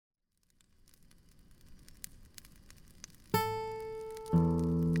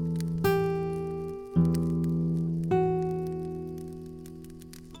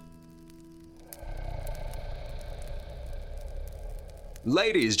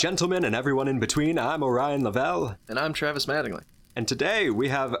Ladies, gentlemen, and everyone in between, I'm Orion Lavelle. And I'm Travis Mattingly. And today we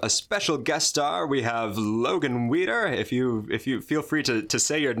have a special guest star. We have Logan Weeder. If you feel free to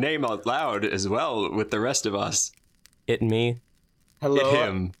say your name out loud as well with the rest of us. It me. Hello. It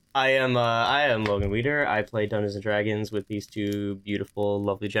him. I am Logan Weeder. I play Dungeons and Dragons with these two beautiful,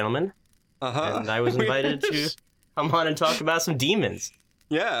 lovely gentlemen. And I was invited to come on and talk about some demons.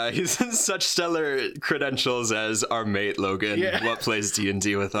 Yeah, he's in such stellar credentials as our mate Logan. Yeah. What plays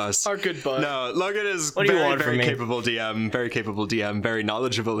D&D with us? Our good bud. No, Logan is What do you very, want from very me? capable DM, very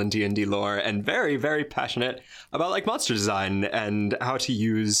knowledgeable in D&D lore, and very, very passionate about like monster design and how to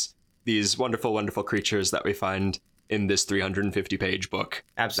use these wonderful, wonderful creatures that we find in this 350-page book.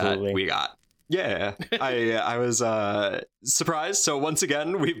 Absolutely. That we got. Yeah, I was surprised. So once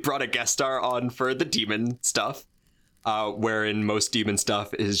again, we brought a guest star on for the demon stuff. Wherein most demon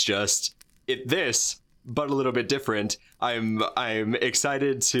stuff is just this, but a little bit different. I'm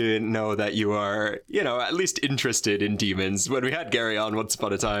excited to know that you are, at least interested in demons. When we had Gary on once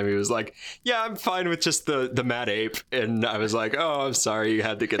upon a time, he was like, "Yeah, I'm fine with just the mad ape," and I was like, "Oh, I'm sorry, you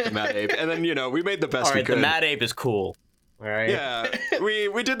had to get the mad ape." And then we made the best All we right, could. the Mad Ape is cool. All right. Yeah,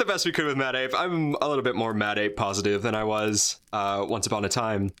 we did the best we could with Mad Ape. I'm a little bit more Mad Ape positive than I was once upon a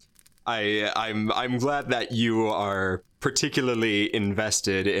time. I'm glad that you are particularly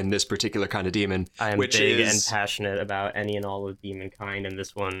invested in this particular kind of demon. I am which big is, and passionate about any and all of demon kind, and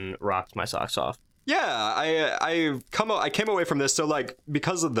this one rocks my socks off. Yeah, I came away from this, so like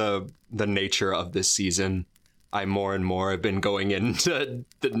because of the nature of this season, I more and more have been going into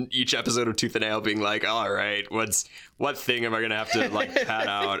each episode of Tooth and Nail being like, all right, what thing am I gonna have to like pat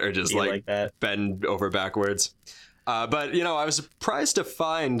out or just like that. bend over backwards? But I was surprised to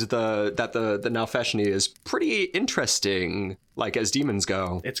find that the Nalfeshni is pretty interesting, like as demons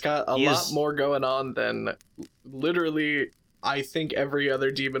go. It's got a lot more going on than literally I think every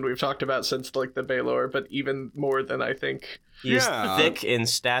other demon we've talked about since like the Baylor, but even more than I think. He's thick in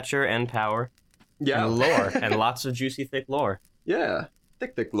stature and power. Yeah, and lore, and lots of juicy, thick lore. Yeah,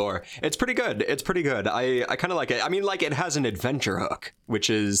 thick lore. It's pretty good. I kind of like it. I mean, like it has an adventure hook, which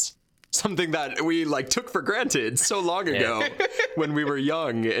is something that we like took for granted so long ago when we were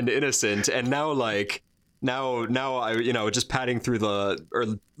young and innocent, and now I just padding through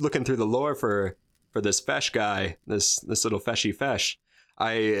looking through the lore for this Fesh guy, this little Feshy Fesh.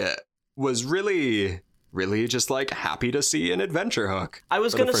 I was really just like happy to see an adventure hook. I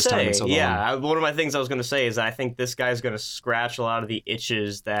was gonna say, one of my things I was gonna say is that I think this guy's gonna scratch a lot of the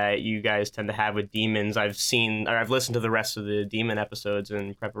itches that you guys tend to have with demons. I've listened to the rest of the demon episodes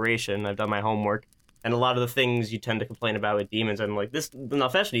in preparation. I've done my homework, and a lot of the things you tend to complain about with demons, and like the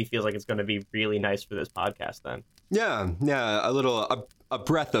Nalfeshni feels like it's gonna be really nice for this podcast. Then, a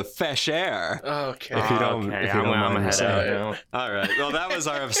breath of fresh air. Okay. If you don't mind me saying. All right. Well, that was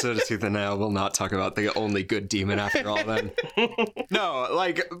our episode of Tooth and Nail. We'll not talk about the only good demon after all then. No,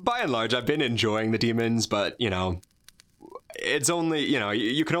 like, by and large, I've been enjoying the demons, but, it's only,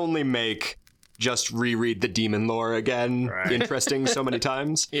 you can only make just reread the demon lore again interesting so many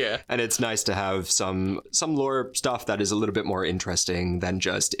times. Yeah. And it's nice to have some lore stuff that is a little bit more interesting than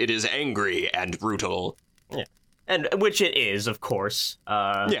just, it is angry and brutal. Yeah. And which it is, of course.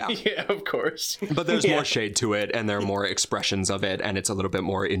 Yeah, of course. But there's more shade to it, and there are more expressions of it, and it's a little bit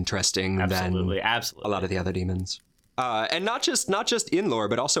more interesting than a lot of the other demons. And not just in lore,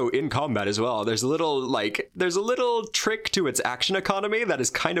 but also in combat as well. There's a little trick to its action economy that is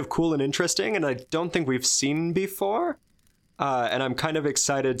kind of cool and interesting, and I don't think we've seen before. And I'm kind of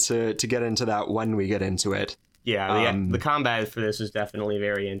excited to get into that when we get into it. Yeah, the combat for this is definitely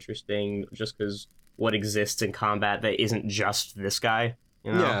very interesting, just because what exists in combat that isn't just this guy,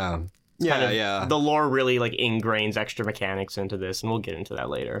 Yeah. The lore really like ingrains extra mechanics into this, and we'll get into that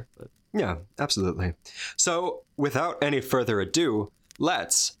later. But. Yeah, absolutely. So, without any further ado,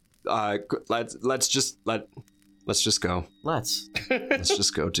 let's just go. Let's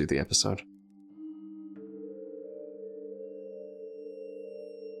just go do the episode.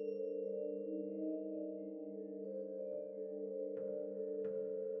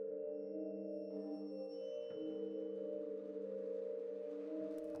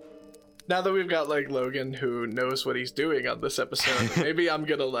 Now that we've got like Logan who knows what he's doing on this episode, maybe I'm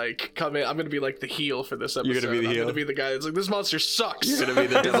gonna like come in. I'm gonna be like the heel for this episode. You're gonna be the heel? I'm gonna be the guy that's like, this monster sucks. You're gonna be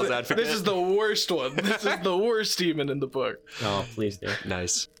the devil's advocate. This is the worst one. This is the worst demon in the book. Oh, please do.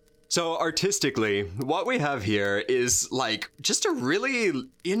 Nice. So artistically, what we have here is like just a really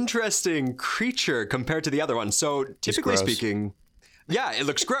interesting creature compared to the other one. So typically speaking, yeah, it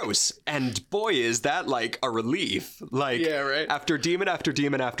looks gross. And boy, is that like a relief. Like, yeah, right? After demon after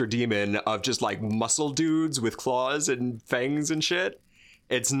demon after demon of just like muscle dudes with claws and fangs and shit,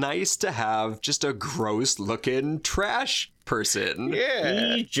 it's nice to have just a gross looking trash person.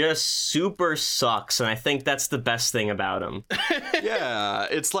 Yeah. He just super sucks, and I think that's the best thing about him. Yeah,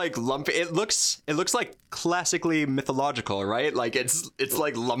 it's like lumpy. It looks like classically mythological, right? Like it's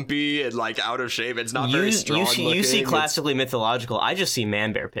like lumpy and like out of shape. It's not very strong looking. You see classically mythological. I just see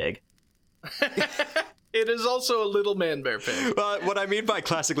Man Bear Pig. It is also a little man bear pig. But what I mean by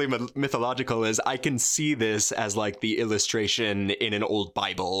classically mythological is I can see this as like the illustration in an old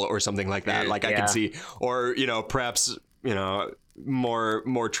Bible or something like that. Like I can see, or perhaps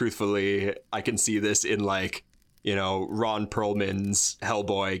more truthfully, I can see this in like Ron Perlman's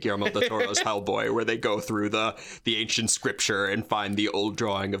Hellboy, Guillermo del Toro's Hellboy, where they go through the ancient scripture and find the old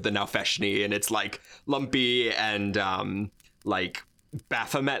drawing of the Nalfeshni, and it's like lumpy and like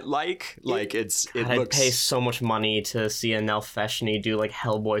Baphomet-like. Like it looks. I'd pay so much money to see a Nalfeshni do like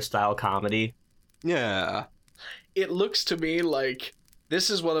Hellboy style comedy. Yeah. It looks to me like this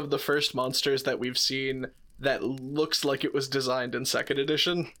is one of the first monsters that we've seen that looks like it was designed in 2nd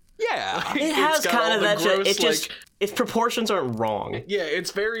edition. Yeah. It has kind of that. Gross, it just its proportions aren't wrong. Yeah,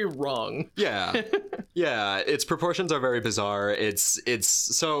 it's very wrong. Yeah. Yeah, its proportions are very bizarre. It's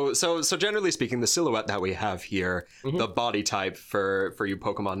so generally speaking, the silhouette that we have here, the body type for you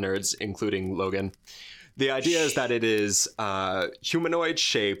Pokemon nerds, including Logan. The idea is that it is humanoid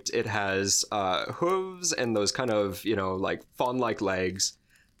shaped. It has hooves and those kind of, like fawn-like legs.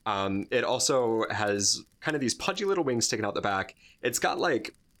 It also has kind of these pudgy little wings sticking out the back. It's got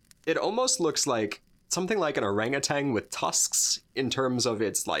like, it almost looks like something like an orangutan with tusks in terms of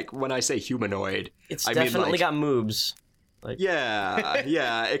its, like, when I say humanoid, I definitely mean, like, got moobs. Like...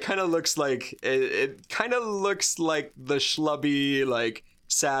 Yeah, it kind of looks like, it kind of looks like the schlubby, like,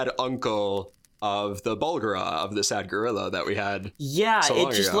 sad uncle of the Bulgara, of the sad gorilla that we had. Yeah,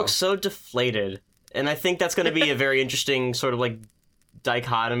 it just ago. Looks so deflated. And I think that's going to be a very interesting sort of, like,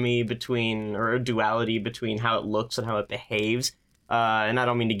 dichotomy between, or a duality between how it looks and how it behaves. And I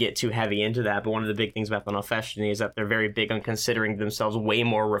don't mean to get too heavy into that, but one of the big things about the Nalfeshni is that they're very big on considering themselves way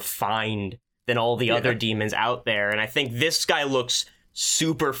more refined than all the other demons out there. And I think this guy looks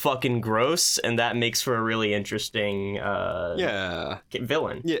super fucking gross, and that makes for a really interesting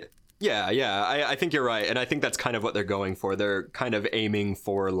villain. Yeah, I think you're right. And I think that's kind of what they're going for. They're kind of aiming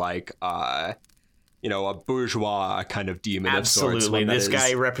for like, a bourgeois kind of demon of sorts. Absolutely, this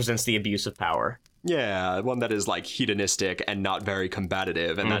guy represents the abuse of power. Yeah, one that is like hedonistic and not very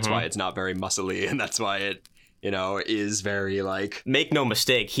combative, and that's why it's not very muscly, and that's why it, is very like. Make no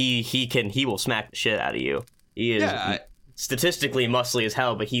mistake, he will smack the shit out of you. He is statistically muscly as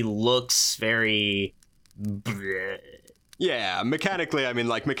hell, but he looks very. Yeah, mechanically, I mean,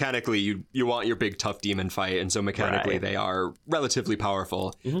 like mechanically, you want your big tough demon fight, and so mechanically they are relatively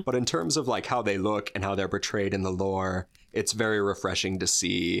powerful. But in terms of like how they look and how they're portrayed in the lore, it's very refreshing to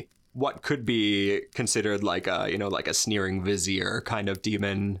see what could be considered like a, like a sneering vizier kind of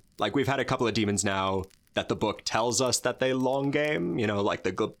demon. Like we've had a couple of demons now that the book tells us that they long game, like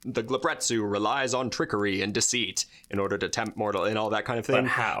the Glabretsu relies on trickery and deceit in order to tempt mortal and all that kind of thing. But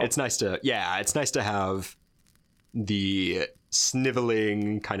how? It's nice to have the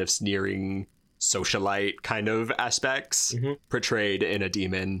sniveling, kind of sneering socialite kind of aspects portrayed in a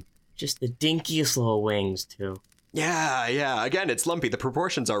demon. Just the dinkiest little wings too. Yeah. Again, it's lumpy. The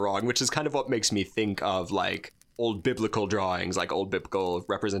proportions are wrong, which is kind of what makes me think of like old biblical drawings, like old biblical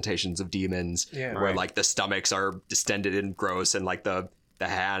representations of demons, where like the stomachs are distended and gross, and like the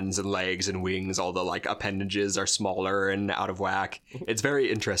hands and legs and wings, all the like appendages are smaller and out of whack. It's very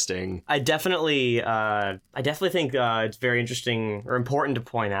interesting. I definitely think it's very interesting or important to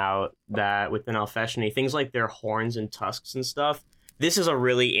point out that with the Nalfeshni, things like their horns and tusks and stuff, this is a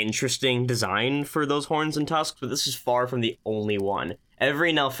really interesting design for those horns and tusks, but this is far from the only one.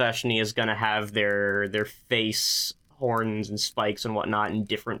 Every Nalfeshni is going to have their face horns and spikes and whatnot in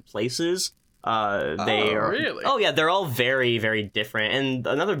different places. Really? Oh yeah, they're all very, very different. And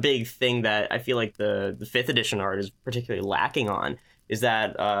another big thing that I feel like the 5th edition art is particularly lacking on is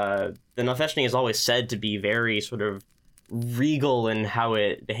that the Nalfeshni is always said to be very sort of regal in how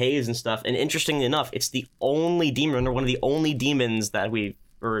it behaves and stuff. And interestingly enough, it's the only demon, or one of the only demons that you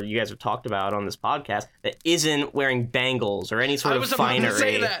guys have talked about on this podcast, that isn't wearing bangles or any sort of finery. I was about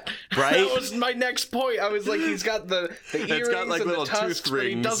to say that. Right? That was my next point. I was like, he's got the earrings got like and little the tusks, tooth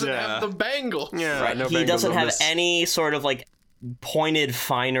rings, but he doesn't have the bangle. Yeah, right. No he doesn't have any sort of like pointed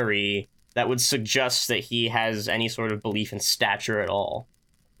finery that would suggest that he has any sort of belief in stature at all.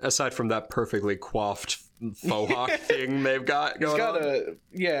 Aside from that perfectly coiffed faux hawk thing they've got going on.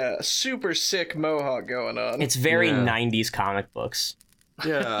 He's got a super sick mohawk going on. It's very 90s comic books.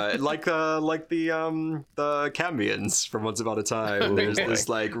 Yeah, like the Cambians from Once Upon a Time. There's this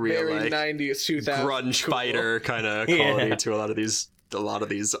like real Very like 90s, 2000s. grunge cool. fighter kind of quality Yeah. to a lot of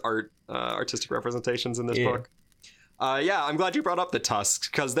these artistic representations in this Yeah. book. Yeah, I'm glad you brought up the tusks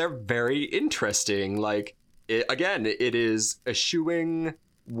because they're very interesting. Like, it is eschewing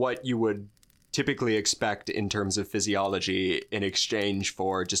what you would typically expect in terms of physiology in exchange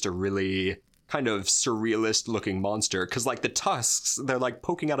for just a really kind of surrealist looking monster. Because like the tusks, they're like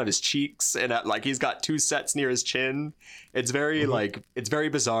poking out of his cheeks, and like he's got two sets near his chin. It's very like it's very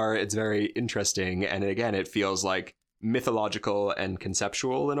bizarre. It's very interesting, and again, it feels like mythological and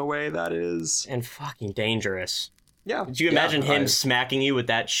conceptual in a way that is And fucking dangerous. yeah. Did you imagine yeah, him smacking you with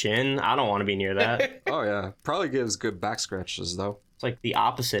that chin? I don't want to be near that. Oh yeah, probably gives good back scratches though. It's like the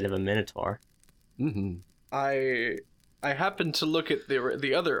opposite of a minotaur. Mm-hmm. I happened to look at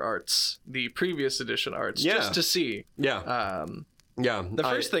the other arts, the previous edition arts, Yeah. just to see. Yeah, yeah. The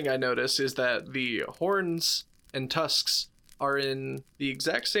first thing I noticed is that the horns and tusks are in the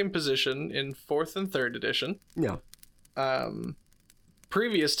exact same position in 4th and 3rd edition. Yeah.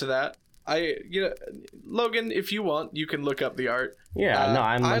 Previous to that, Logan, if you want, you can look up the art. Yeah, no,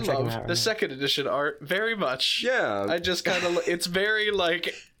 I'm I checking love that the right 2nd edition art very much. Yeah. I just kind of, it's very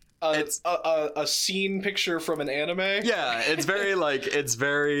like It's- a scene picture from an anime. Yeah, it's very like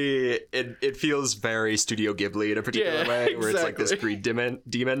it feels very Studio Ghibli in a particular Yeah, way, where it's like this exactly. green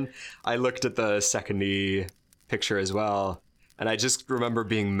demon. I looked at the second picture as well, and I just remember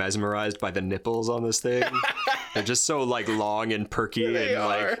being mesmerized by the nipples on this thing. They're just so like long and perky, They and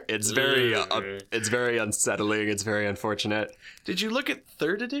like are. it's very unsettling. It's very unfortunate. Did you look at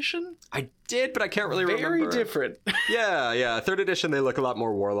 3rd edition? I did, but I can't really Very remember. different. Yeah. 3rd edition, they look a lot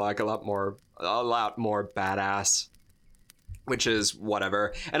more warlike, a lot more badass, which is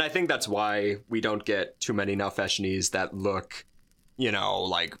whatever. And I think that's why we don't get too many Nalfeshnis that look,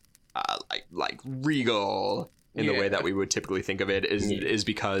 like regal in the way Yeah. that we would typically think of it. Is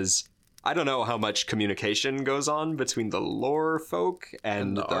because I don't know how much communication goes on between the lore folk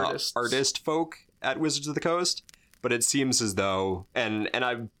and the the artist folk at Wizards of the Coast, but it seems as though, and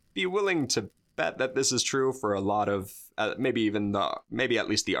I'd be willing to bet that this is true for a lot of maybe at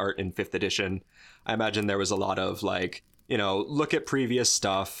least the art in 5th edition. I imagine there was a lot of like, look at previous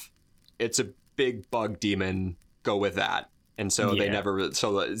stuff. It's a big bug demon. Go with that. And so they never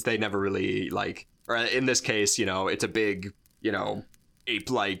really like, or in this case, it's a big,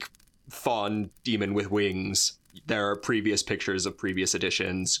 ape-like fawn demon with wings. There are previous pictures of previous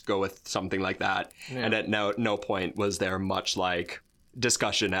editions. Go with something like that. Yeah. And at no point was there much like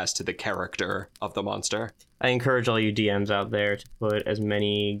discussion as to the character of the monster. I encourage all you DMs out there to put as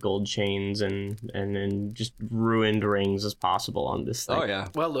many gold chains and just ruined rings as possible on this thing. Oh yeah.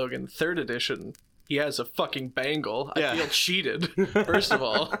 Well, Logan, 3rd edition, he has a fucking bangle. Yeah. I feel cheated, first of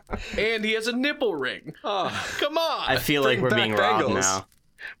all. And he has a nipple ring. Oh, Come on! I feel like Bring we're back being robbed bangles. now.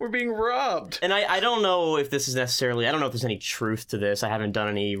 We're being robbed. And I don't know if this is necessarily, I don't know if there's any truth to this. I haven't done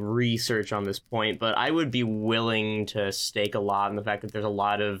any research on this point, but I would be willing to stake a lot in the fact that there's a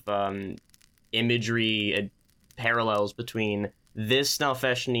lot of imagery and parallels between this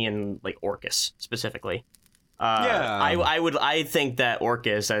Nalfeshni and like Orcus specifically. I think that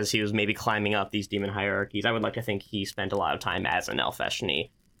Orcus, as he was maybe climbing up these demon hierarchies, I would like to think he spent a lot of time as an Nalfeshni.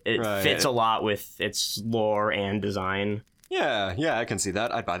 It Right. fits a lot with its lore and design. yeah, I can see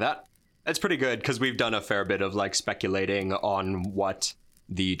that. I'd buy that. It's pretty good because we've done a fair bit of like speculating on what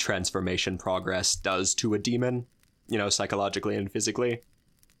the transformation progress does to a demon, psychologically and physically.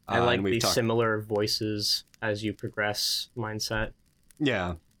 I like and the we've talked- similar voices as you progress mindset.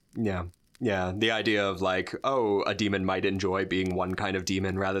 Yeah. The idea of like, a demon might enjoy being one kind of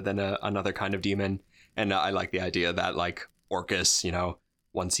demon rather than another kind of demon. And I like the idea that like Orcus,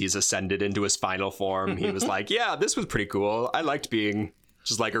 once he's ascended into his final form, he was like, yeah, this was pretty cool. I liked being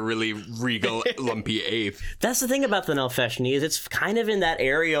just like a really regal, lumpy ape. That's the thing about the Nalfeshni is it's kind of in that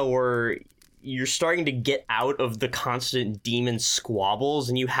area where you're starting to get out of the constant demon squabbles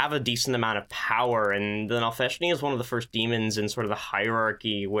and you have a decent amount of power. And the Nalfeshni is one of the first demons in sort of the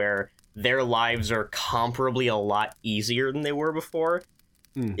hierarchy where their lives are comparably a lot easier than they were before.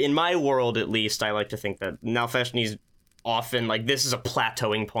 In my world, at least, I like to think that Nalfeshni's often, like, this is a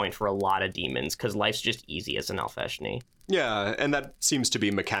plateauing point for a lot of demons because life's just easy as an Nalfeshni. Yeah, and that seems to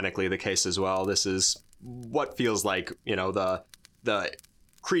be mechanically the case as well. This is what feels like, the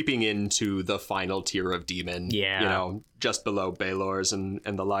creeping into the final tier of demon. Yeah. Just below Baelors and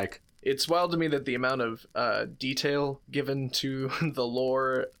the like. It's wild to me that the amount of detail given to the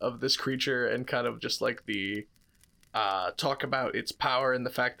lore of this creature and kind of just like the talk about its power and the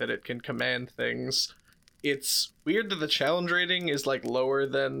fact that it can command things it's weird that the challenge rating is like lower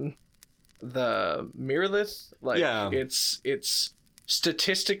than the Miralith. Like, Yeah. it's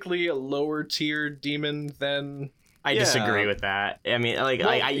statistically a lower tier demon than. I disagree with that. I mean, like,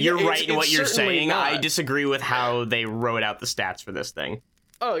 Well, you're yeah, right in what you're certainly saying. not. I disagree with how they wrote out the stats for this thing.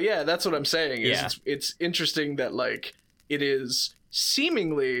 Oh yeah, that's what I'm saying. Is Yeah. it's interesting that like it is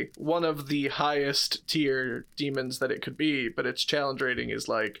seemingly one of the highest tier demons that it could be, but its challenge rating is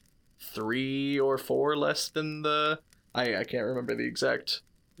like 3 or 4 less than the. I can't remember the exact.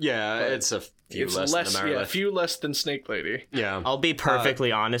 Yeah, But it's a few It's less, less, than yeah, a Amaryllis. few less than Snake Lady. Yeah. I'll be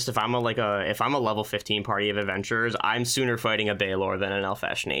perfectly honest. If I'm a level 15 party of adventurers, I'm sooner fighting a Baelor than an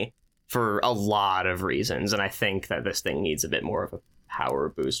Elfeshni for a lot of reasons, and I think that this thing needs a bit more of a power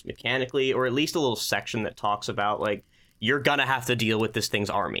boost mechanically, or at least a little section that talks about like you're gonna have to deal with this thing's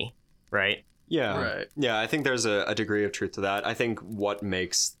army, right? Yeah. Right. Yeah, I think there's a degree of truth to that. I think what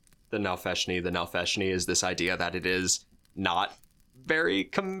makes the Nalfeshni is this idea that it is not very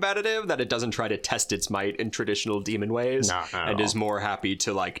competitive, that it doesn't try to test its might in traditional demon ways, No, not at and all. is more happy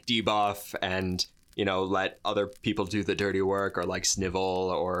to like debuff and, you know, let other people do the dirty work, or like snivel,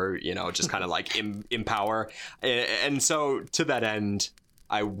 or, you know, just kind of like empower. And so to that end,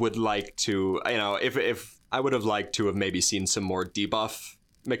 I would like to, you know, if I would have liked to have maybe seen some more debuff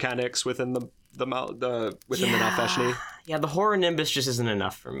mechanics within the Nalfeshni. Yeah, the Horror Nimbus just isn't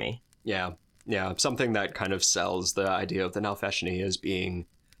enough for me. Yeah, something that kind of sells the idea of the Nalfeshni as being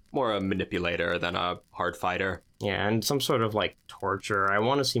more a manipulator than a hard fighter. Yeah, and some sort of like torture. I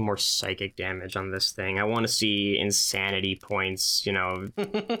want to see more psychic damage on this thing. I want to see insanity points, you know.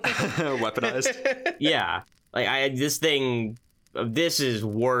 Weaponized. Yeah. Like this is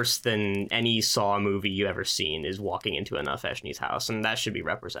worse than any Saw movie you ever seen, is walking into a Nalfeshni's house, and that should be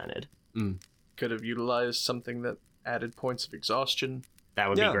represented. Could have utilized something that added points of exhaustion That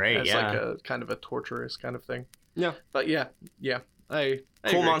would Yeah, be great, as yeah. like a kind of a torturous kind of thing. Yeah. But yeah. I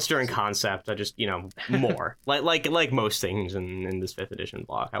Cool agree. monster and concept. I just, you know, more. like most things in this 5th edition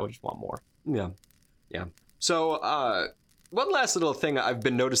block. I would just want more. Yeah. So, one last little thing I've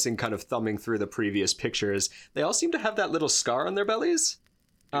been noticing, kind of thumbing through the previous pictures, they all seem to have that little scar on their bellies.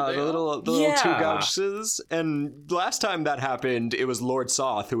 they The all? little two Yeah. gouges. And last time that happened, it was Lord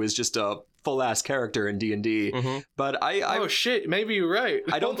Soth, who is just a full-ass character in D&D. Mhm. But Oh shit, maybe you're right.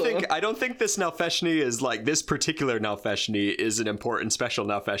 I don't Hold on. think this Nalfeshni is like, this particular Nalfeshni is an important special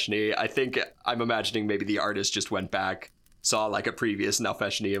Nalfeshni. I think I'm imagining maybe the artist just went back, saw like a previous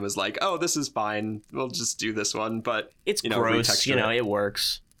Nalfeshni, and was like, oh, this is fine, we'll just do this one. But It's you know, gross, retexture you know, it. it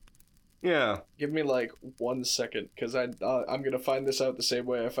works. Yeah. Give me like 1 second, because I'm gonna find this out the same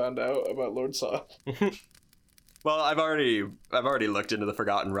way I found out about Lord Saw. Well, I've already looked into the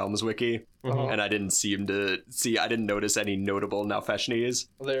Forgotten Realms wiki, Mhm. and I didn't notice any notable Nalfeshnis.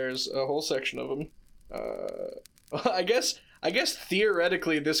 There's a whole section of them. I guess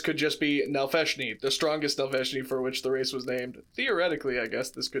theoretically this could just be Nalfeshni, the strongest Nalfeshni for which the race was named. Theoretically, I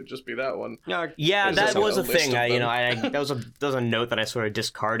guess this could just be that one. Yeah. Yeah, There's that just, like, was a a list thing. of them. That was a note that I sort of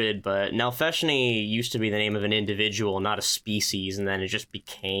discarded. But Nalfeshni used to be the name of an individual, not a species, and then it just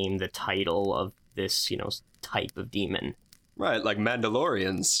became the title of this, you know, type of demon. Right, like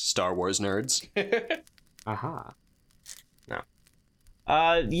Mandalorians, Star Wars nerds. Aha. No.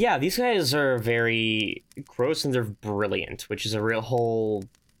 Yeah, these guys are very gross and they're brilliant, which is a real whole.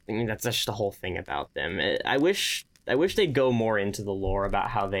 I mean, that's just the whole thing about them. I wish they'd go more into the lore about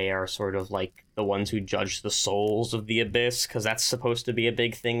how they are sort of like the ones who judge the souls of the abyss, because that's supposed to be a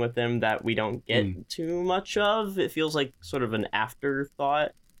big thing with them that we don't get too much of. It feels like sort of an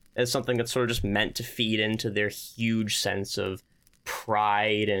afterthought, as something that's sort of just meant to feed into their huge sense of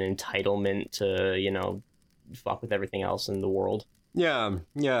pride and entitlement to, you know, fuck with everything else in the world. Yeah.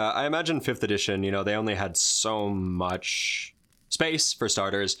 I imagine 5th edition, you know, they only had so much space for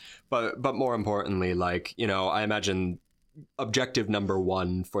starters, but more importantly, like, you know, I imagine objective number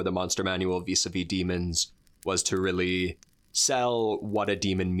 1 for the monster manual vis-a-vis demons was to really sell what a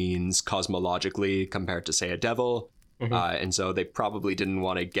demon means cosmologically compared to, say, a devil. And so they probably didn't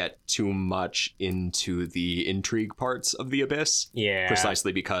want to get too much into the intrigue parts of the abyss. Yeah.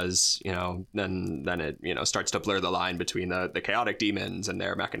 Precisely because, you know, then it, you know, starts to blur the line between the chaotic demons and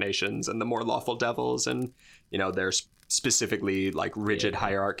their machinations and the more lawful devils and, you know, their specifically like rigid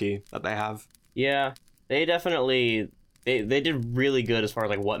hierarchy that they have. Yeah. They definitely they did really good as far as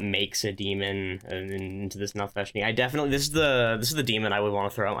like what makes a demon into this Nalfeshni. This is the demon I would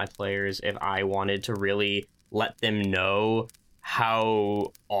want to throw at my players if I wanted to really let them know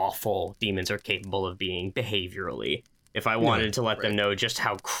how awful demons are capable of being behaviorally. If I wanted to let them know just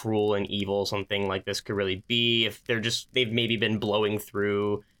how cruel and evil something like this could really be, if they've maybe been blowing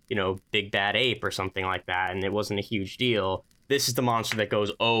through, big bad ape or something like that, and it wasn't a huge deal. This is the monster that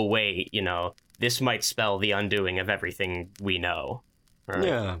goes, oh wait, this might spell the undoing of everything we know. Right?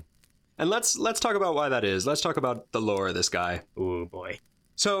 Yeah. And let's talk about why that is. Let's talk about the lore of this guy. Ooh boy.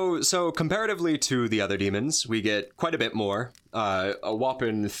 So comparatively to the other demons, we get quite a bit more. A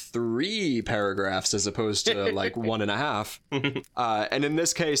whopping 3 paragraphs as opposed to like 1.5. And in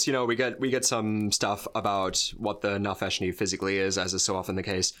this case, we get some stuff about what the Nalfeshni physically is so often the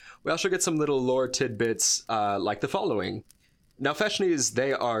case. We also get some little lore tidbits like the following. Nalfeshnis,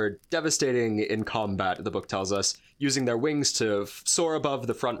 they are devastating in combat, the book tells us, using their wings to soar above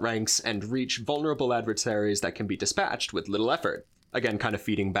the front ranks and reach vulnerable adversaries that can be dispatched with little effort. Again, kind of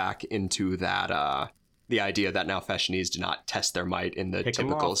feeding back into that, the idea that Nalfeshnis do not test their might in the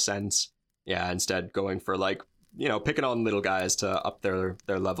typical sense. Yeah, instead going for picking on little guys to up their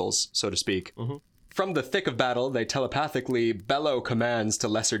levels, so to speak. Mm-hmm. From the thick of battle, they telepathically bellow commands to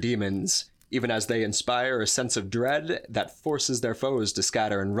lesser demons, even as they inspire a sense of dread that forces their foes to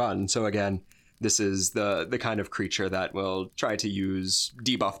scatter and run. So again, this is the kind of creature that will try to use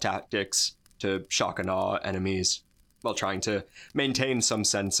debuff tactics to shock and awe enemies, while trying to maintain some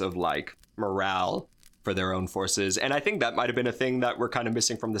sense of morale for their own forces. And I think that might have been a thing that we're kind of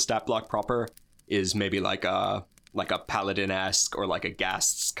missing from the stat block proper, is maybe like a paladin-esque or like a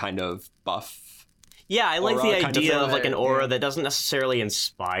Ghast's kind of buff. Yeah, I like the idea of an aura that doesn't necessarily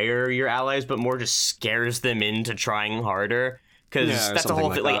inspire your allies, but more just scares them into trying harder. Because that's the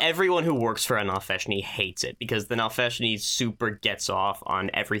whole thing. Like, everyone who works for a Nalfeshni hates it, because the Nalfeshni super gets off on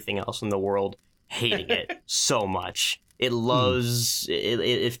everything else in the world hating it so much. It loves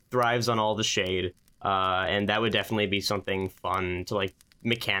it thrives on all the shade, and that would definitely be something fun to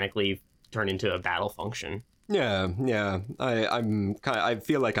mechanically turn into a battle function. Yeah. I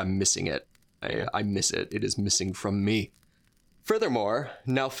feel like I'm missing it. I miss it. It is missing from me. Furthermore,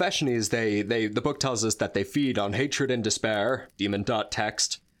 Nalfeshnis, the book tells us that they feed on hatred and despair,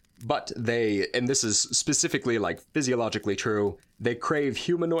 demon.text, but they, and this is specifically physiologically true, they crave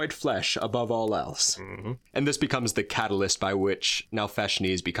humanoid flesh above all else. Mm-hmm. And this becomes the catalyst by which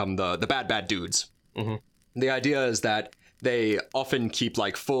Nalfeshnis become the bad dudes. Mm-hmm. The idea is that they often keep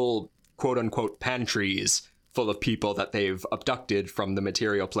full quote-unquote pantries full of people that they've abducted from the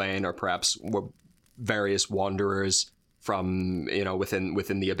material plane, or perhaps were various wanderers from,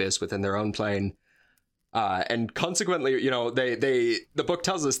 within the abyss, within their own plane. And consequently, the book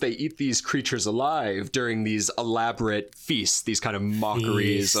tells us they eat these creatures alive during these elaborate feasts, these kind of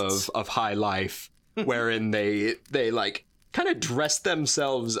mockeries of high life, wherein they kind of dress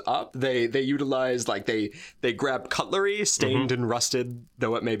themselves up. They utilize they grab cutlery stained and rusted,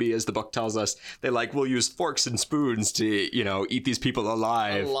 though it may be, as the book tells us. They will use forks and spoons to eat these people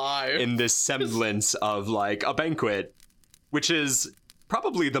alive in this semblance of a banquet, which is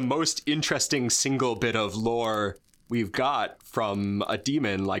probably the most interesting single bit of lore we've got from a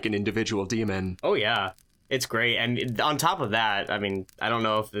demon, an individual demon. Oh yeah. It's great. And on top of that, I mean, I don't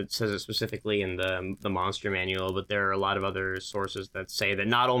know if it says it specifically in the monster manual, but there are a lot of other sources that say that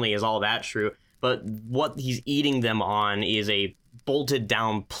not only is all that true, but what he's eating them on is a bolted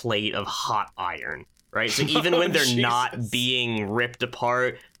down plate of hot iron, right? So even when they're not being ripped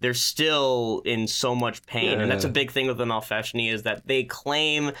apart, they're still in so much pain. Yeah. And that's a big thing with the Nalfeshni, is that they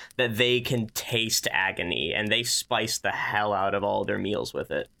claim that they can taste agony, and they spice the hell out of all their meals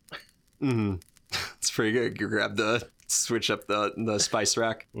with it. Mm-hmm. It's pretty good. You switch up the spice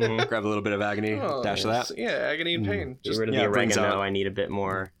rack, grab a little bit of agony, dash of that. Yeah, agony and pain. Just rid of the oregano. I need a bit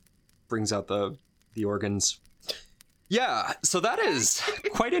more. Brings out the organs. Yeah, so that is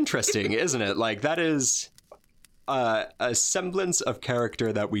quite interesting, isn't it? That is a semblance of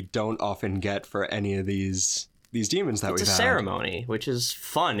character that we don't often get for any of these demons that we've had. It's a ceremony, which is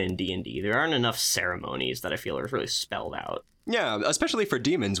fun in D&D. There aren't enough ceremonies that I feel are really spelled out. Yeah, especially for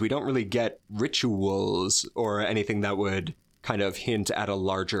demons, we don't really get rituals or anything that would kind of hint at a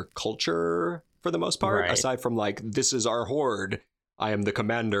larger culture for the most part, right. Aside from this is our horde. I am the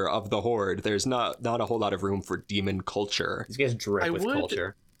commander of the horde. There's not a whole lot of room for demon culture. These guys drip with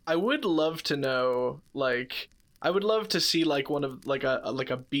culture. I would love to know, I would love to see one of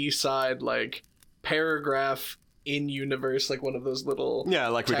a B-side paragraph in universe, one of those little we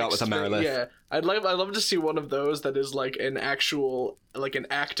got with Amaryllis. Yeah, I'd love to see one of those that is an actual an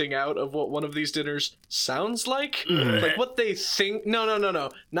acting out of what one of these dinners sounds like, what they think. No,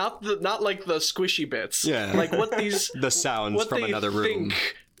 not the squishy bits. Yeah, what these the sounds from another room.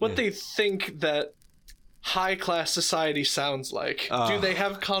 They think that high class society sounds like. Do they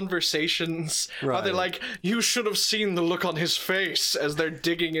have conversations? Right. Are they like, you should have seen the look on his face as they're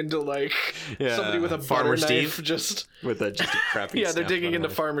digging into like somebody with a Farmer butter knife? Steve? Just With just a crappy yeah, they're snap digging butter into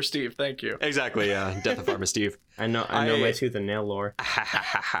knife. Farmer Steve. Thank you. Exactly, yeah. Death of Farmer Steve. I know my tooth and nail lore.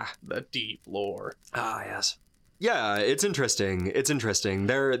 The deep lore. Ah, yes. Yeah, it's interesting. It's interesting.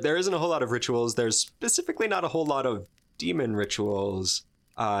 There isn't a whole lot of rituals. There's specifically not a whole lot of demon rituals.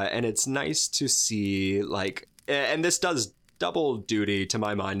 And it's nice to see, like, and this does double duty to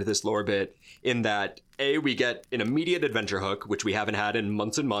my mind, this lore bit, in that, A, we get an immediate adventure hook, which we haven't had in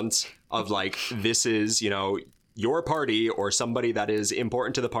months and months, of like, this is, you know, your party or somebody that is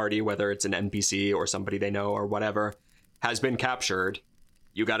important to the party, whether it's an NPC or somebody they know or whatever, has been captured.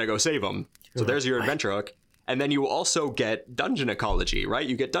 You gotta go save them. So there's your adventure hook. And then you also get dungeon ecology, right?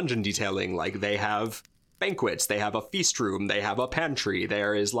 You get dungeon detailing, like they have banquets, they have a feast room, they have a pantry,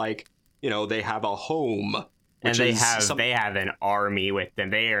 there is like, you know, they have a home. And they have an army with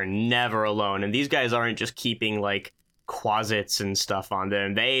them. They are never alone. And these guys aren't just keeping like quasits and stuff on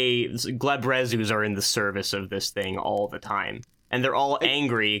them. Gleb Rezus are in the service of this thing all the time. And they're all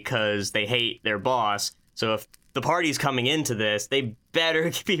angry because they hate their boss. So if the party's coming into this, they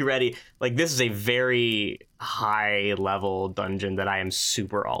better be ready. Like, this is a very high level dungeon that I am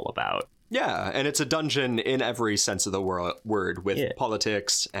super all about. Yeah, and it's a dungeon in every sense of the word, with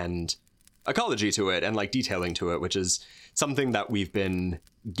politics and ecology to it and like detailing to it, which is something that we've been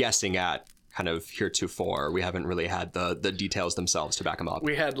guessing at kind of heretofore. We haven't really had the details themselves to back them up.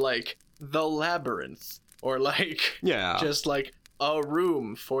 We had like the labyrinth, or like just like a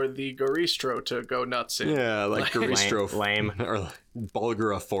room for the Garistro to go nuts in. Yeah, like Garistro lame. Or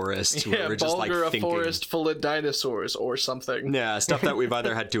Bulgura Forest. Yeah, we're just like Bulgura thinking. Forest full of dinosaurs or something. Yeah, stuff that we've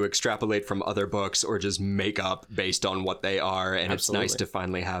either had to extrapolate from other books or just make up based on what they are, and Absolutely. It's nice to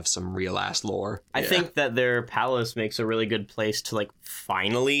finally have some real ass lore. I think that their palace makes a really good place to like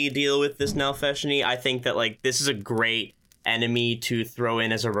finally deal with this Nalfeshni. I think that like this is a great enemy to throw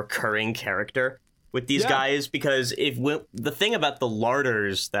in as a recurring character with these guys, because the thing about the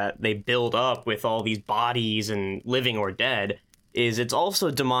larders that they build up with all these bodies and living or dead is it's also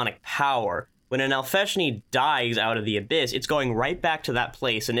demonic power. When an Nalfeshni dies out of the abyss, it's going right back to that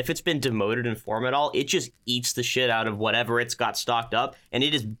place, and if it's been demoted in form at all, it just eats the shit out of whatever it's got stocked up, and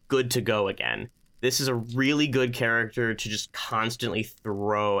it is good to go again. This is a really good character to just constantly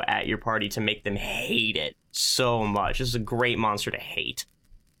throw at your party to make them hate it so much. This is a great monster to hate.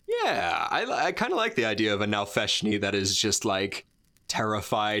 Yeah, I kind of like the idea of a Nalfeshni that is just like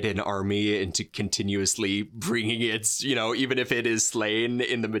terrified an army into continuously bringing its, you know, even if it is slain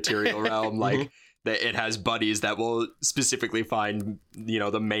in the material realm, like that it has buddies that will specifically find, you know,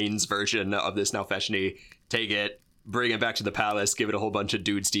 the mains version of this Nalfeshni, take it, bring it back to the palace, give it a whole bunch of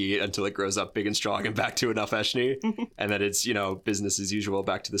dudes to eat until it grows up big and strong and back to a Nalfeshni, and then it's, you know, business as usual,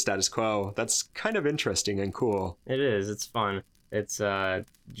 back to the status quo. That's kind of interesting and cool. It is. It's fun. It's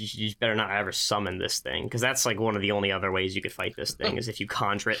you better not ever summon this thing, because that's like one of the only other ways you could fight this thing is if you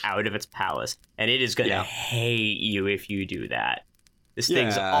conjure it out of its palace, and it is gonna hate you if you do that. This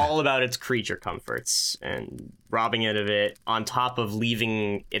thing's all about its creature comforts, and robbing it of it on top of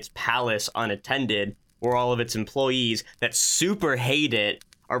leaving its palace unattended, where all of its employees that super hate it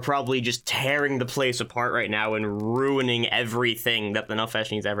are probably just tearing the place apart right now and ruining everything that the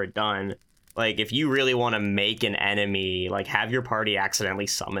Nalfeshni's ever done. Like, if you really want to make an enemy, like, have your party accidentally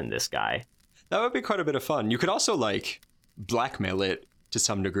summon this guy. That would be quite a bit of fun. You could also, like, blackmail it to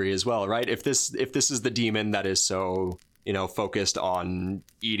some degree as well, right? If this is the demon that is so, you know, focused on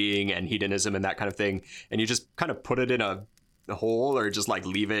eating and hedonism and that kind of thing, and you just kind of put it in a hole or just, like,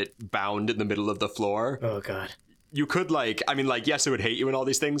 leave it bound in the middle of the floor. Oh, God. You could, like, I mean, like, yes, it would hate you and all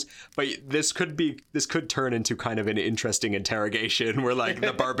these things, but this could turn into kind of an interesting interrogation where, like,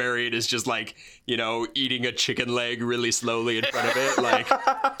 the barbarian is just, like, you know, eating a chicken leg really slowly in front of it.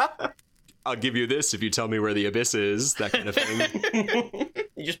 Like, I'll give you this if you tell me where the abyss is, that kind of thing.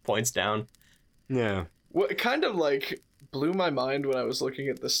 He just points down. Yeah. What kind of, like, blew my mind when I was looking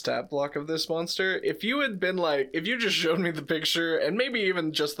at the stat block of this monster, if you just showed me the picture and maybe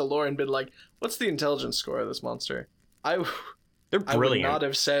even just the lore and been like, what's the intelligence score of this monster? They're brilliant. I would not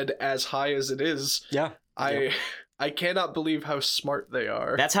have said as high as it is. Yeah. I cannot believe how smart they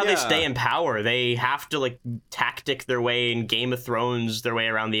are. That's how they stay in power. They have to, like, tactic their way in Game of Thrones their way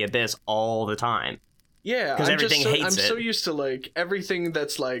around the abyss all the time. Yeah, because everything hates I'm it. so used to, like, everything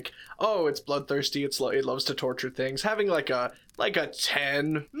that's like, oh, it's bloodthirsty, it loves to torture things. Having like a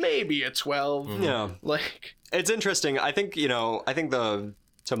 10, maybe a 12. Yeah. Like, it's interesting. I think, you know, the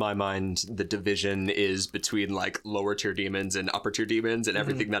to my mind, the division is between like lower tier demons and upper tier demons, and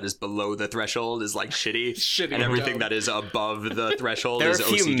everything that is below the threshold is like shitty, Shitty and everything dumb. that is above the threshold There are is a OC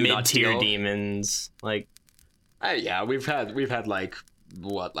few do not mid-tier steal. demons. Like, Yeah, we've had like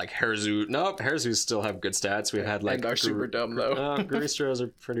what, like Herzu. Nope, Herzus still have good stats. We've had like and are super dumb though. Garistros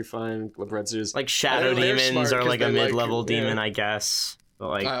are pretty fine. Glabretzus. like shadow They're demons smart are 'cause like a they, like, mid-level yeah. demon, I guess. But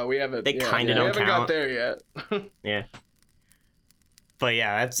like, We haven't. They kinda we don't haven't count. got there yet. yeah. But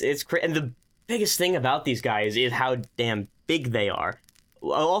yeah, it's crazy. And the biggest thing about these guys is how damn big they are.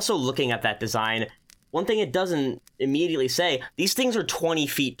 Also, looking at that design, one thing it doesn't immediately say: these things are 20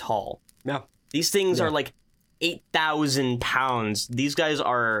 feet tall. Yeah. These things Yeah. are like 8,000 pounds. These guys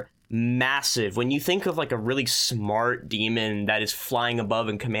are massive. When you think of like a really smart demon that is flying above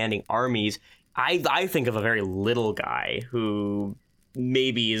and commanding armies, I think of a very little guy who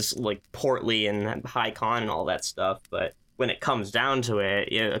maybe is like portly and high con and all that stuff, but when it comes down to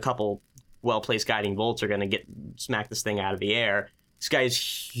it, a couple well-placed guiding bolts are going to smack this thing out of the air. This guy is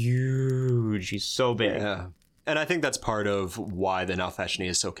huge. He's so big. Yeah. And I think that's part of why the Nalfeshni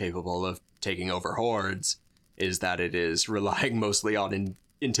is so capable of taking over hordes, is that it is relying mostly on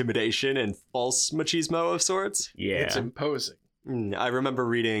intimidation and false machismo of sorts. Yeah. It's imposing. I remember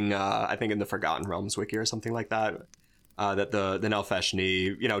reading, I think in the Forgotten Realms wiki or something like that, that the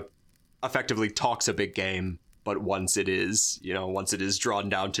Nalfeshni, effectively talks a big game, but once it is drawn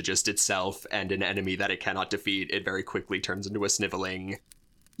down to just itself and an enemy that it cannot defeat, it very quickly turns into a sniveling,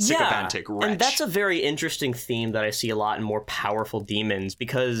 sycophantic wretch. And that's a very interesting theme that I see a lot in more powerful demons,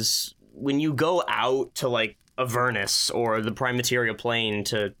 because when you go out to like Avernus or the Prime Materia Plane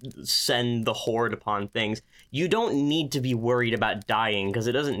to send the horde upon things, you don't need to be worried about dying because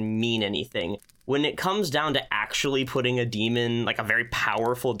it doesn't mean anything. When it comes down to actually putting a demon, like a very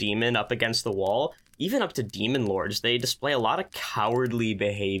powerful demon, up against the wall, even up to demon lords, they display a lot of cowardly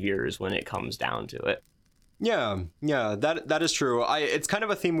behaviors when it comes down to it. Yeah, that is true. It's kind of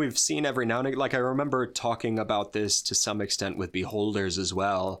a theme we've seen every now and again. Like, I remember talking about this to some extent with Beholders as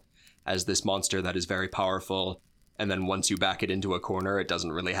well, as this monster that is very powerful, and then once you back it into a corner, it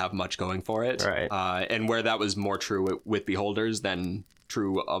doesn't really have much going for it. Right. And where that was more true with Beholders than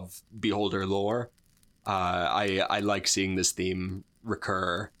true of Beholder lore, I like seeing this theme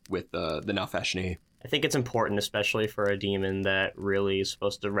recur with the Nalfeshni. I think it's important, especially for a demon that really is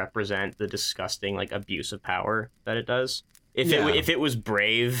supposed to represent the disgusting, like, abuse of power that it does. If it was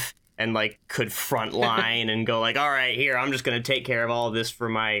brave and like could frontline and go like, all right, here, I'm just gonna take care of all of this for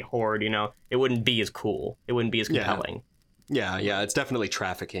my horde, it wouldn't be as cool. It wouldn't be as compelling. Yeah, it's definitely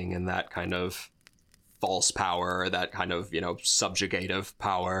trafficking in that kind of false power, that kind of, subjugative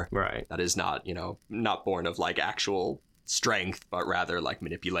power. Right. That is not, not born of like actual strength, but rather like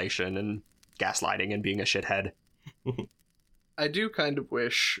manipulation and gaslighting and being a shithead. I do kind of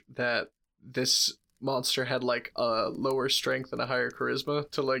wish that this monster had like a lower strength and a higher charisma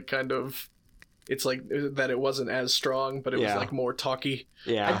to like kind of, it's like that it wasn't as strong, but it was like more talky.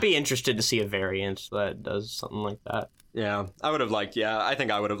 Yeah. I'd be interested to see a variant that does something like that. Yeah. I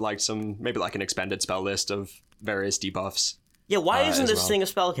think I would have liked some, maybe like an expanded spell list of various debuffs. Yeah, why isn't as this well. thing a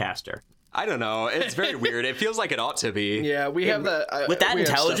spellcaster? I don't know. It's very weird. It feels like it ought to be. Yeah, we have that. With that we have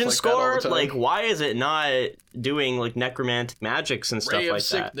stuff intelligence like that all score, the time. like, why is it not doing like necromantic magics and stuff Ray of like that?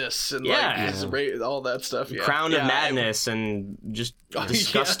 sickness and Yeah. like his all that stuff. Yeah. Crown Yeah, of madness and just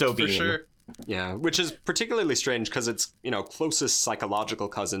disgusto yeah, beam. for sure. Yeah, which is particularly strange because its, closest psychological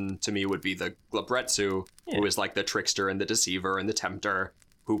cousin to me would be the Glabretsu, who is like the trickster and the deceiver and the tempter,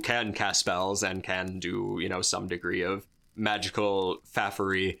 who can cast spells and can do, some degree of magical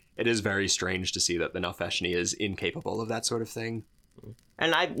faffery. It is very strange to see that the Nalfeshni is incapable of that sort of thing.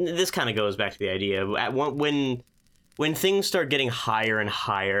 And this kind of goes back to the idea when things start getting higher and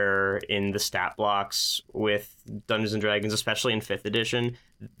higher in the stat blocks with Dungeons and Dragons, especially in 5th edition,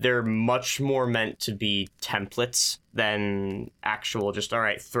 they're much more meant to be templates than actual just, all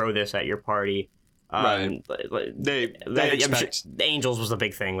right, throw this at your party. Right. They expect... Angels was the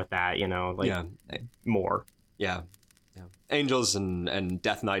big thing with that, more. Yeah. Angels and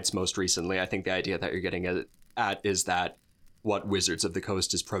Death Knights most recently. I think the idea that you're getting at is that what Wizards of the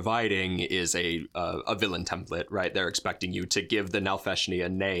Coast is providing is a villain template, right? They're expecting you to give the Nalfeshni a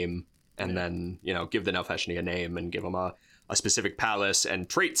name, and then, give the Nalfeshni a name and give them a specific palace and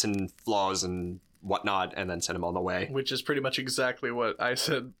traits and flaws and whatnot, and then send them on the way. Which is pretty much exactly what I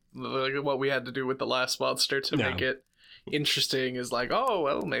said, like what we had to do with the last monster to make it interesting, is like, oh,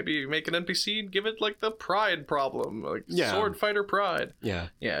 well, maybe make an NPC and give it like the pride problem, like sword fighter pride. Yeah.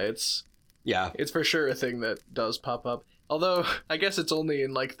 It's for sure a thing that does pop up. Although, I guess it's only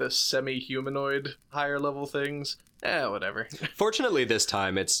in like the semi-humanoid higher level things. Whatever. Fortunately, this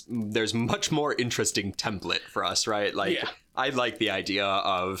time there's much more interesting template for us, right? Like, Yeah. I like the idea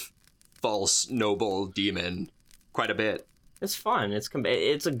of false noble demon quite a bit. It's fun. It's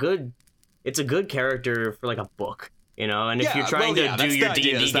a good character for like a book, you know. And if Yeah, you're trying well, yeah, to do that's your the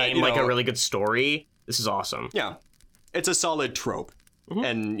idea, D&D is that, game you like a know- really good story, this is awesome. Yeah, it's a solid trope.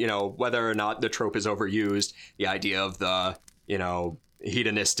 And, you know, whether or not the trope is overused, the idea of the, you know,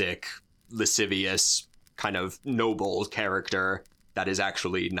 hedonistic, lascivious, kind of noble character that is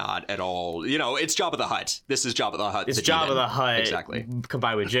actually not at all, you know, it's Jabba the Hutt. This is Jabba the Hutt. It's the Jabba demon. the Hutt Exactly.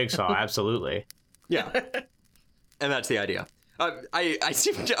 combined with Jigsaw, absolutely. Yeah. And that's the idea. I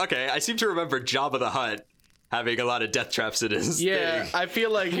seem to remember Jabba the Hutt having a lot of death traps in his Yeah, thing. I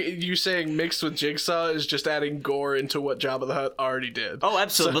feel like you saying mixed with Jigsaw is just adding gore into what Jabba the Hutt already did. Oh,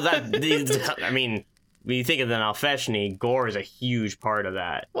 absolutely. I mean, when you think of the Nalfeshni, gore is a huge part of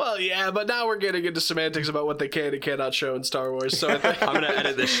that. Well, yeah, but now we're getting into semantics about what they can and cannot show in Star Wars. So I think I'm gonna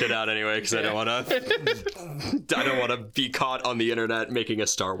edit this shit out anyway because I don't want to be caught on the internet making a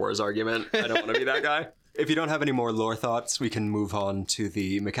Star Wars argument. I don't want to be that guy. If you don't have any more lore thoughts, we can move on to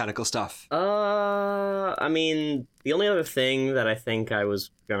the mechanical stuff. I mean, the only other thing that I think I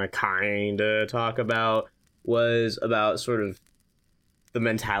was gonna kinda talk about was about sort of the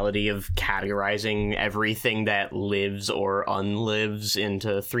mentality of categorizing everything that lives or unlives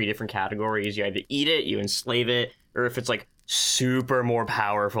into 3 different categories. You either eat it, you enslave it, or if it's like super more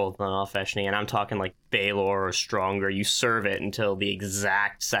powerful than Nalfeshni, and I'm talking like Baelor or stronger, you serve it until the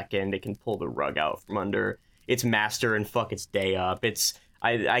exact second it can pull the rug out from under its master and fuck its day up.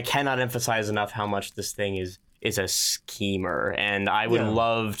 I cannot emphasize enough how much this thing is a schemer, and I would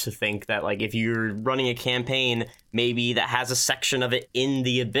love to think that, like, if you're running a campaign maybe that has a section of it in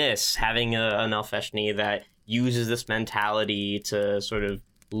the Abyss, having an Nalfeshni that uses this mentality to sort of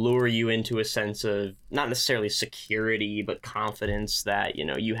lure you into a sense of not necessarily security but confidence that, you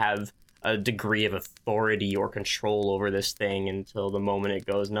know, you have a degree of authority or control over this thing until the moment it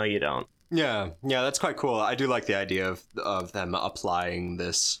goes, no, you don't. Yeah, that's quite cool. I do like the idea of them applying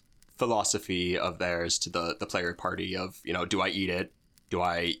this philosophy of theirs to the player party of, you know, do I eat it? Do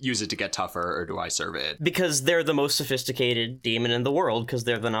I use it to get tougher, or do I serve it? Because they're the most sophisticated demon in the world, because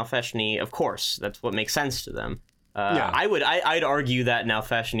they're the Nalfeshni, of course. That's what makes sense to them. I'd argue that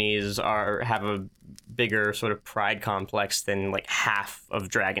Nalfeshnis have a bigger sort of pride complex than like half of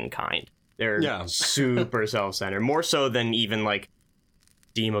Dragonkind. They're super self-centered, more so than even like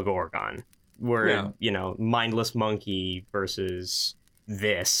Demogorgon, where you know, mindless monkey versus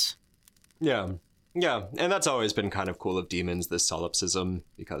this. Yeah, and that's always been kind of cool of demons, this solipsism,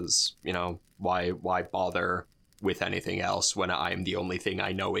 because, you know, why bother with anything else when I'm the only thing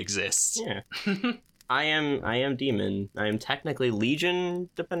I know exists? Yeah. I am demon. I am technically legion,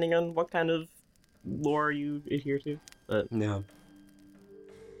 depending on what kind of lore you adhere to. But Yeah.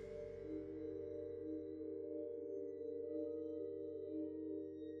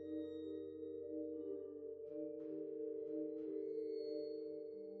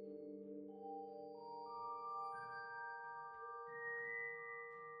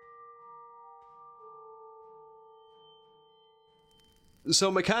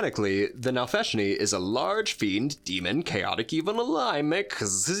 So mechanically, the Nalfeshni is a large fiend, demon, chaotic evil alimic,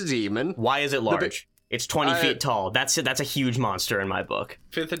 demon. why is it large? It's 20 feet tall. That's a huge monster in my book.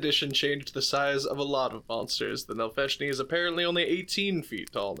 5th edition changed the size of a lot of monsters. The Nalfeshni is apparently only 18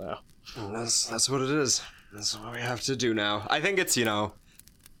 feet tall now. That's what it is. That's what we have to do now. I think it's, you know,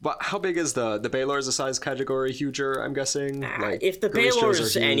 how big is the Baelor is a size category huger, I'm guessing? Like, If the Gristros Baelor are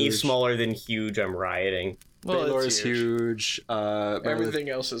is any huge. smaller than huge, I'm rioting. Well, Baelor it's is huge. Everything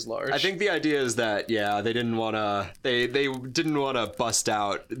else is large. I think the idea is that they didn't want to they didn't want to bust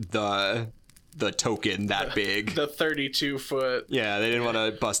out the token that big. the 32 foot. Yeah, they didn't want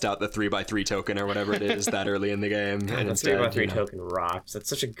to bust out the 3x3 token or whatever it is that early in the game. And The instead, 3x3 you know, token rocks. That's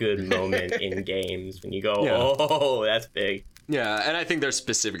such a good moment in games when you go, Yeah. oh, that's big. Yeah, and I think they're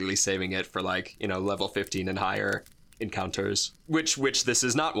specifically saving it for, like, you know, level 15 and higher encounters. Which this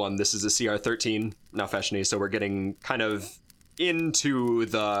is not one. This is a CR13 Nalfeshni, so we're getting kind of into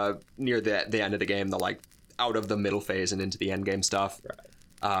near the end of the game, the, like, out of the middle phase and into the end game stuff.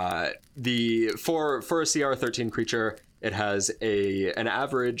 Right. For a CR13 creature, it has an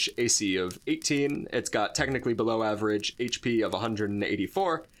average AC of 18. It's got technically below average HP of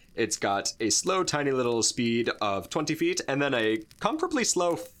 184. It's got a slow, tiny little speed of 20 feet, and then a comparably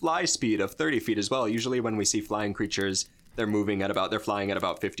slow fly speed of 30 feet as well. Usually when we see flying creatures, they're flying at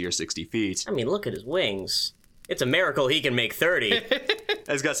about 50 or 60 feet. I mean, look at his wings. It's a miracle he can make 30.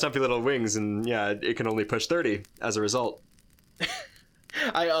 It's got stumpy little wings, and yeah, it can only push 30 as a result.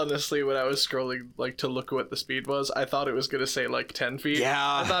 I honestly, when I was scrolling like to look what the speed was, I thought it was gonna say like 10 feet.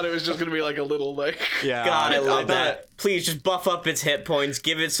 Yeah. I thought it was just gonna be like a little like. Yeah. God, I love bet- that. Please just buff up its hit points,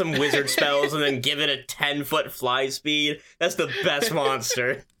 give it some wizard spells, and then give it a 10-foot fly speed. That's the best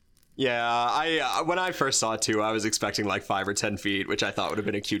monster. Yeah, I when I first saw it too, I was expecting like 5 or 10 feet, which I thought would have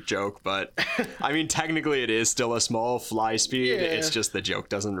been a cute joke. But I mean, technically, it is still a small fly speed. Yeah. It's just the joke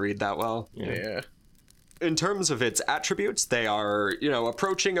doesn't read that well. Yeah. In terms of its attributes, they are,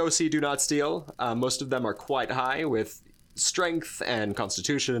 approaching OC Do Not Steal. Most of them are quite high, with strength and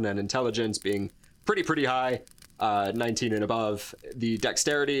constitution and intelligence being pretty high, 19 and above. The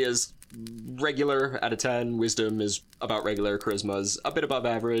dexterity is regular at a 10. Wisdom is about regular. Charisma is a bit above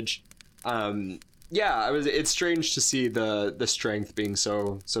average. It's strange to see the strength being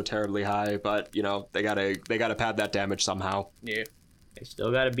so terribly high, but they gotta pad that damage somehow. Yeah. They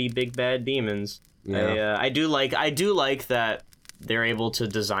still gotta be big bad demons. Yeah. I do like that they're able to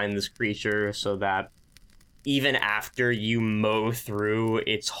design this creature so that even after you mow through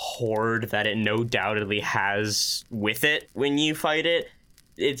its horde that it no doubtedly has with it when you fight it,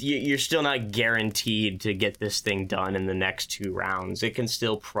 you're still not guaranteed to get this thing done in the next 2 rounds. It can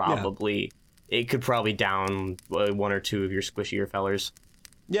still it could probably down 1 or 2 of your squishier fellers.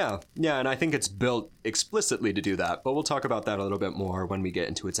 Yeah, and I think it's built explicitly to do that, but we'll talk about that a little bit more when we get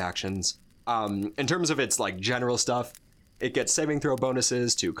into its actions. In terms of its general stuff, it gets saving throw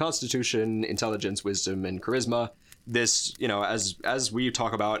bonuses to Constitution, Intelligence, Wisdom, and Charisma. This, as we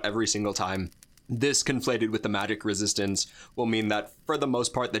talk about every single time, this conflated with the magic resistance will mean that for the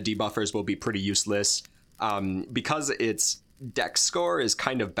most part the debuffers will be pretty useless. Because its dex score is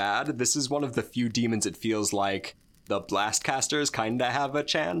kind of bad, this is one of the few demons it feels like the blast casters kind of have a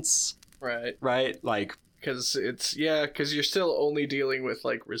chance. Right? Because you're still only dealing with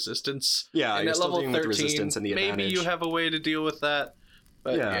resistance. Yeah, and you're at still level dealing 13, with resistance and the maybe advantage. you have a way to deal with that.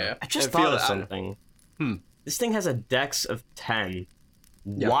 But yeah. I just It thought of feels- something. This thing has a dex of 10.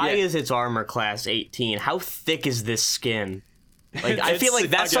 Yeah. Why Yeah. is its armor class 18? How thick is this skin? I feel It's, like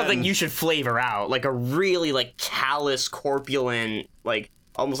that's again- something you should flavor out. Like a really callous, corpulent,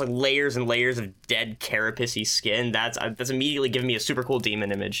 almost layers and layers of dead carapacey skin. That's immediately giving me a super cool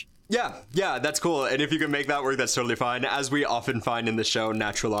demon image. Yeah, that's cool. And if you can make that work, that's totally fine. As we often find in the show,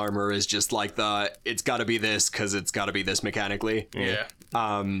 natural armor is just it's gotta be this because it's gotta be this mechanically. Yeah.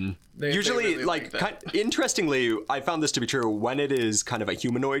 They Usually, really like that. interestingly, I found this to be true. When it is kind of a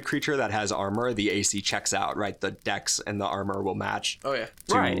humanoid creature that has armor, the AC checks out, right? The dex and the armor will match. Oh yeah.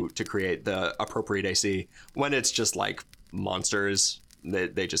 To create the appropriate AC. When it's just monsters,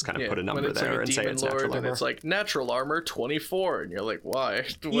 they just kind of put a number when it's there a and say demon it's lord natural and armor. it's natural armor 24, and you're like, why?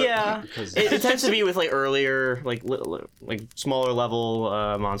 What? Yeah, Because- it tends to be with earlier, smaller level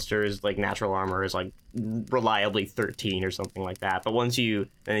monsters. Natural armor is reliably 13 or something like that. But and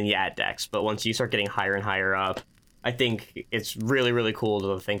then you add dex. But once you start getting higher and higher up, I think it's really really cool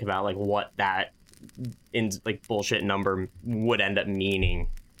to think about what that in bullshit number would end up meaning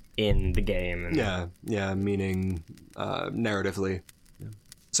in the game. And meaning narratively.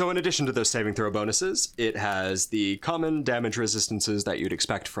 So in addition to those saving throw bonuses, it has the common damage resistances that you'd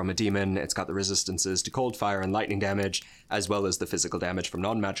expect from a demon. It's got the resistances to cold, fire, and lightning damage, as well as the physical damage from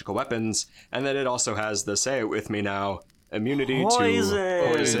non-magical weapons. And then it also has the, say it with me now, immunity Poison.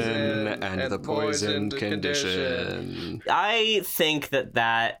 to poison and the poisoned poisoned condition. I think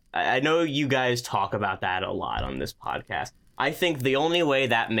that I know you guys talk about that a lot on this podcast. I think the only way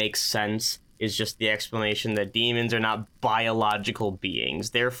that makes sense is just the explanation that demons are not biological beings.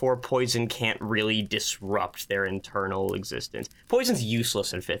 Therefore, poison can't really disrupt their internal existence. Poison's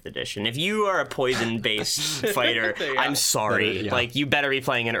useless in 5th edition. If you are a poison-based fighter, Yeah. I'm sorry. Yeah. You better be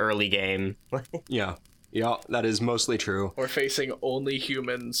playing an early game. Yeah, that is mostly true. Or facing only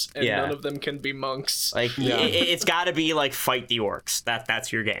humans, and Yeah. none of them can be monks. Yeah. It's got to be fight the orcs.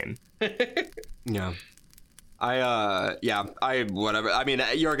 That's your game. Yeah. Whatever. I mean,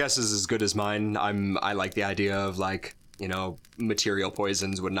 your guess is as good as mine. I like the idea of material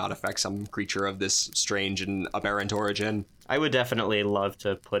poisons would not affect some creature of this strange and aberrant origin. I would definitely love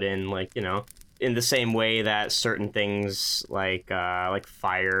to put in in the same way that certain things like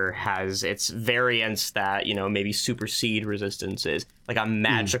fire has its variants that maybe supersede resistances, a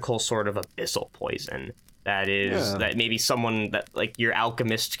magical sort of abyssal poison that maybe someone that your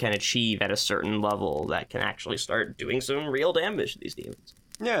alchemist can achieve at a certain level that can actually start doing some real damage to these demons.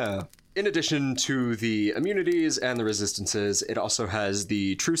 Yeah. In addition to the immunities and the resistances, it also has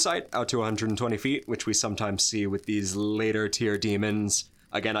the true sight out to 120 feet, which we sometimes see with these later tier demons.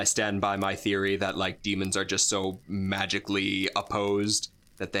 Again, I stand by my theory that demons are just so magically opposed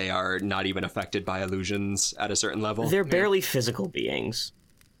that they are not even affected by illusions at a certain level. They're barely physical beings.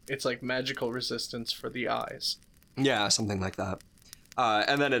 It's like magical resistance for the eyes. Yeah, something like that.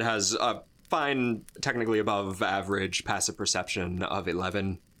 And then it has a fine, technically above average passive perception of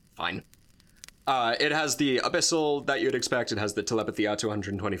 11. Fine. It has the abyssal that you'd expect. It has the telepathy out to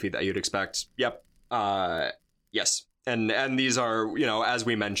 120 feet that you'd expect. Yep. Yes. And these are, as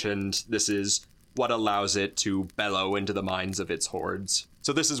we mentioned, this is what allows it to bellow into the minds of its hordes.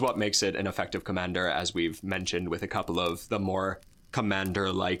 So this is what makes it an effective commander, as we've mentioned with a couple of the more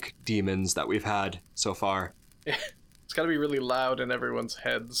commander-like demons that we've had so far. It's got to be really loud in everyone's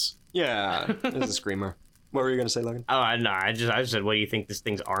heads. Yeah, it's a screamer. What were you going to say, Logan? Oh, no, I just said, what do you think this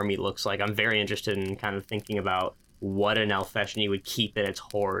thing's army looks like? I'm very interested in kind of thinking about what an Alfeshni would keep in its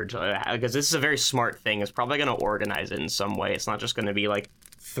horde. Because this is a very smart thing. It's probably going to organize it in some way. It's not just going to be like,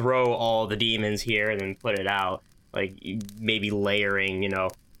 throw all the demons here and then put it out. Like, maybe layering,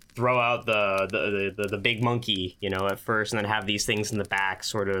 throw out the big monkey, at first, and then have these things in the back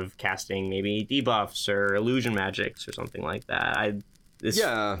sort of casting maybe debuffs or illusion magics or something like that.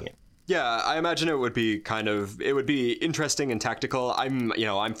 Yeah, I imagine it would be interesting and tactical.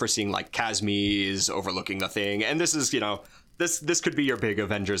 I'm foreseeing like Casmes overlooking the thing, and this is, this could be your big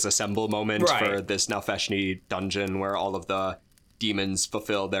Avengers Assemble moment for this Nalfeshni dungeon where all of the demons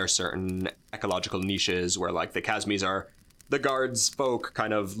fulfill their certain ecological niches, where like the Casmes are the guards folk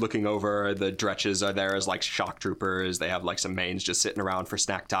kind of looking over, the Dretches are there as like shock troopers, they have like some mains just sitting around for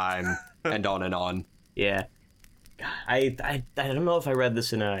snack time, and on and on. Yeah. I don't know if I read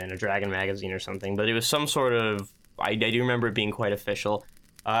this in a Dragon magazine or something, but it was some sort of, I do remember it being quite official,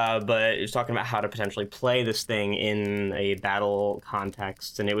 but it was talking about how to potentially play this thing in a battle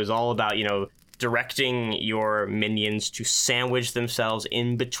context, and it was all about, directing your minions to sandwich themselves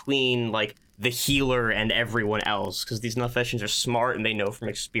in between, like, the healer and everyone else, because these Nalfeshins are smart and they know from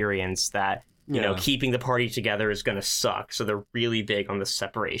experience that, keeping the party together is going to suck, so they're really big on the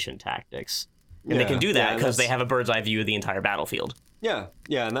separation tactics. And they can do that because they have a bird's eye view of the entire battlefield. Yeah,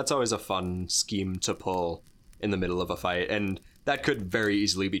 and that's always a fun scheme to pull in the middle of a fight, and that could very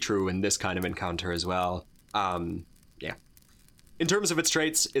easily be true in this kind of encounter as well. In terms of its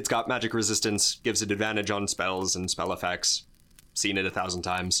traits, it's got magic resistance, gives it advantage on spells and spell effects. Seen it 1,000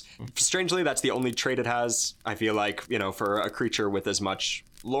 times. Strangely, that's the only trait it has. I feel like, for a creature with as much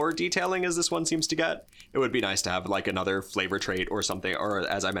lore detailing as this one seems to get, it would be nice to have like another flavor trait or something, or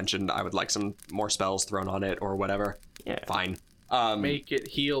as I mentioned, I would like some more spells thrown on it or whatever. Yeah. Fine. Make it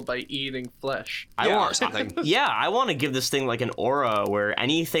heal by eating flesh. Or something. Yeah, I want to give this thing like an aura where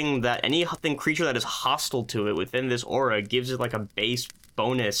anything creature that is hostile to it within this aura gives it like a base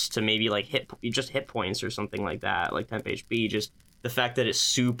bonus to maybe like hit points or something like that, like temp HP. Just the fact that it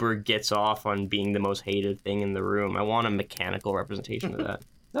super gets off on being the most hated thing in the room. I want a mechanical representation of that.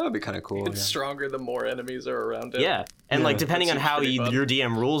 That would be kind of cool. It's stronger the more enemies are around it. Yeah, and like depending on how your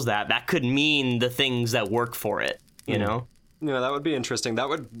DM rules that could mean the things that work for it. You know. Yeah, that would be interesting. That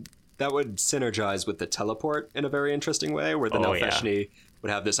would synergize with the teleport in a very interesting way, where the Nalfeshni would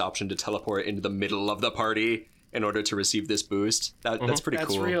have this option to teleport into the middle of the party in order to receive this boost. That's pretty cool.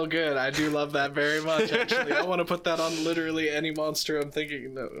 That's real good. I do love that very much, actually. I want to put that on literally any monster I'm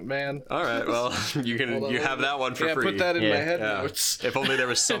thinking, man. All right, well, you have that one for free. Yeah, put that in my head notes. If only there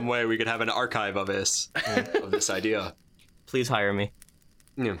was some way we could have an archive of this idea. Please hire me.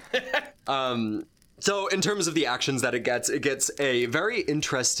 Yeah. So in terms of the actions that it gets a very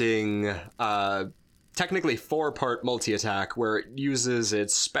interesting, technically 4-part multi-attack where it uses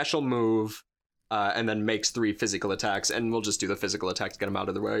its special move and then makes 3 physical attacks, and we'll just do the physical attack to get them out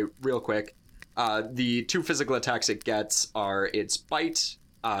of the way real quick. The 2 physical attacks it gets are its bite,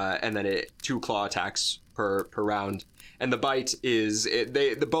 and then 2 claw attacks per round. And the bite is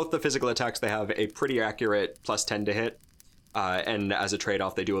both the physical attacks, they have a pretty accurate +10 to hit. And as a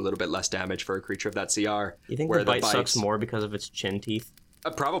trade-off, they do a little bit less damage for a creature of that CR. You think the bite sucks more because of its chin teeth?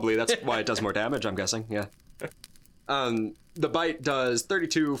 Probably. That's why it does more damage, I'm guessing. Yeah. The bite does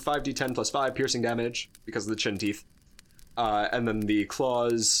 32 5d10 plus 5 piercing damage because of the chin teeth. And then the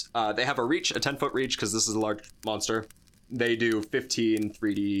claws, they have a 10-foot reach because this is a large monster. They do 15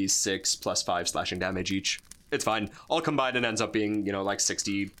 3d6 plus 5 slashing damage each. It's fine. All combined, it ends up being, like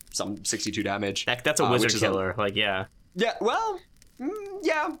 62 damage. That's a wizard killer. Yeah, well,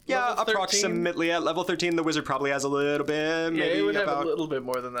 approximately at level 13, the wizard probably has a little bit, maybe it would have a little bit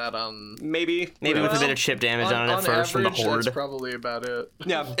more than that on... Maybe with a bit of chip damage on it at first from the horde. That's probably about it.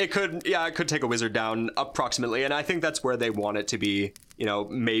 It could take a wizard down approximately, and I think that's where they want it to be,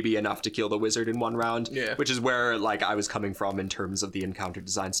 maybe enough to kill the wizard in one round, which is where, I was coming from in terms of the encounter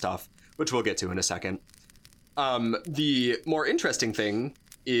design stuff, which we'll get to in a second. The more interesting thing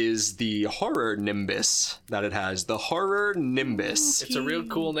is the horror nimbus that it has. The horror nimbus. It's a real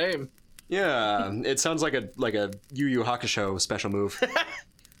cool name. Yeah, it sounds like a Yu Yu Hakusho special move.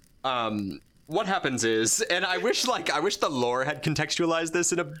 What happens is, and I wish the lore had contextualized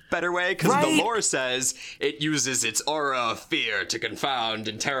this in a better way, because the lore says it uses its aura of fear to confound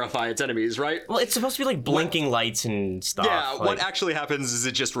and terrify its enemies, right? Well, it's supposed to be like blinking lights and stuff. Yeah, what actually happens is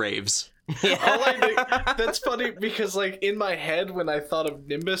it just raves. That's funny because, like, in my head when I thought of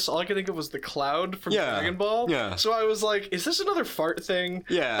Nimbus, all I could think of was the cloud from Dragon Ball. Yeah. So I was like, "Is this another fart thing?"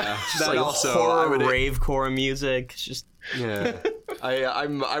 Yeah, that like also horror ravecore music. It's just yeah.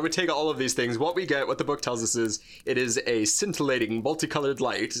 I would take all of these things. What the book tells us is it is a scintillating, multicolored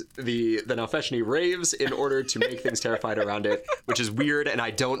light. The Nalfeshni raves in order to make things terrified around it, which is weird, and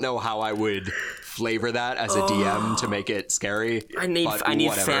I don't know how I would flavor that as a DM to make it scary. I need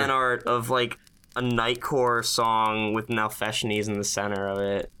fan art of like a Nightcore song with Nalfeshnis in the center of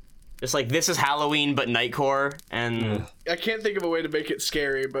it. Just like, this is Halloween, but Nightcore, and I can't think of a way to make it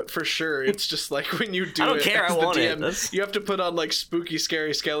scary, but for sure, it's just like when you do I don't care, I want DM, it. You have to put on like Spooky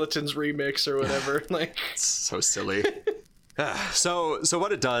Scary Skeletons remix or whatever. Like, it's so silly. So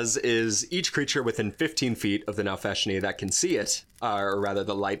what it does is each creature within 15 feet of the Nalfeshni that can see it, or rather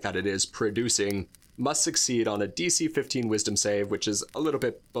the light that it is producing, must succeed on a DC 15 Wisdom save, which is a little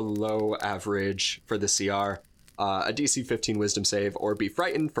bit below average for the CR. A DC 15 Wisdom save, or be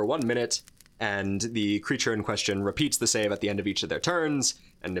frightened for 1 minute, and the creature in question repeats the save at the end of each of their turns,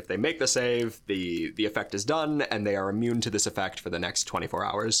 and if they make the save, the effect is done, and they are immune to this effect for the next 24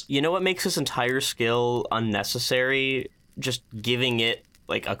 hours. You know what makes this entire skill unnecessary? Just giving it,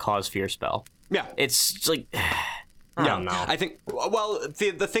 like, a cause fear spell. Yeah. It's like... I don't know. I think, well,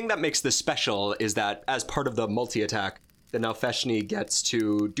 the thing that makes this special is that as part of the multi-attack, the Nalfeshni gets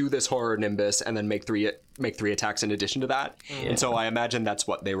to do this horror nimbus and then make three attacks in addition to that. Yeah. And so I imagine that's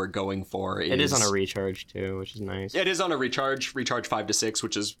what they were going for. It is on a recharge too, which is nice. It is on a recharge 5 to 6,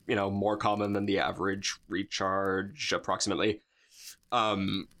 which is, more common than the average recharge approximately.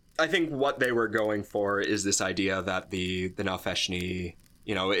 I think what they were going for is this idea that the Nalfeshni,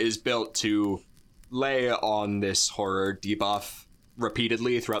 is built to lay on this horror debuff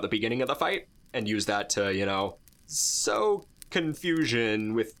repeatedly throughout the beginning of the fight and use that to, sow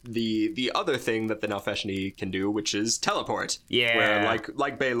confusion with the other thing that the Nalfeshni can do, which is teleport. Yeah. Where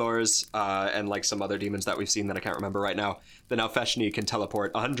like Baylor's and like some other demons that we've seen that I can't remember right now, the Nalfeshni can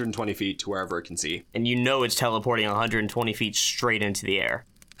teleport 120 feet to wherever it can see. And it's teleporting 120 feet straight into the air.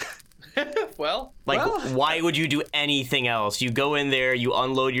 Why would you do anything else? You go in there, you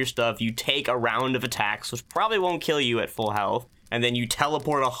unload your stuff, you take a round of attacks, which probably won't kill you at full health, and then you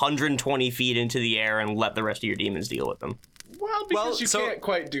teleport 120 feet into the air and let the rest of your demons deal with them. Well, because you can't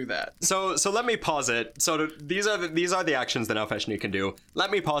quite do that. So let me posit. So these are the actions that Nalfeshni can do.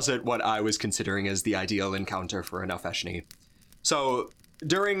 Let me posit what I was considering as the ideal encounter for a Nalfeshni. So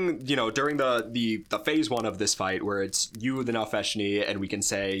during the phase 1 of this fight, where it's you, the Nalfeshni, and we can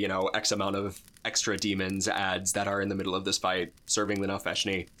say X amount of extra demons adds that are in the middle of this fight serving the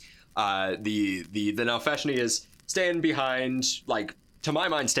Nalfeshni. The Nalfeshni is staying behind, to my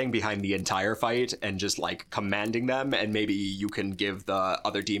mind, staying behind the entire fight and just commanding them, and maybe you can give the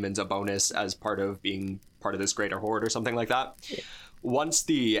other demons a bonus as part of being part of this greater horde or something like that. Yeah. Once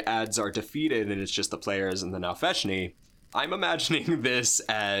the ads are defeated and it's just the players and the Nalfeshni, I'm imagining this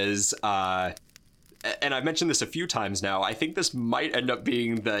as and I've mentioned this a few times now, I think this might end up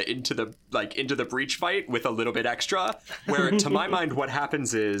being the into the breach fight with a little bit extra, where to my mind what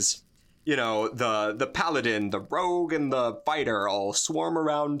happens is the paladin, the rogue, and the fighter all swarm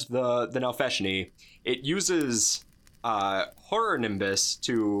around the Nalfeshni. It uses horror nimbus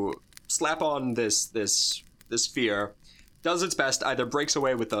to slap on this fear, does its best, either breaks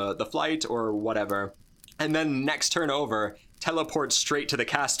away with the flight or whatever, and then next turn over teleports straight to the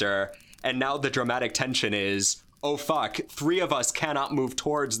caster. And now the dramatic tension is, oh fuck, 3 of us cannot move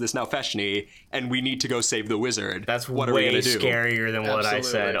towards this Nalfeshni, and we need to go save the wizard. That's what way are we gonna do? Scarier than what I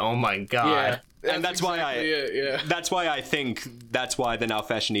said. Oh my god. Yeah, and that's why I think that's why the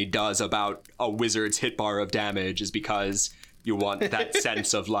Nalfeshni does about a wizard's hit bar of damage, is because you want that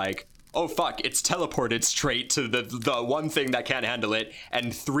sense of oh fuck, it's teleported straight to the one thing that can't handle it,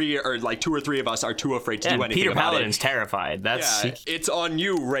 and 2 or 3 of us are too afraid to do anything Peter about Paladin's terrified. It's on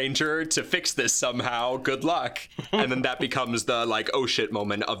you, Ranger, to fix this somehow. Good luck. And then that becomes the oh shit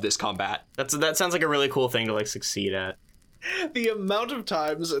moment of this combat. That sounds like a really cool thing to succeed at. The amount of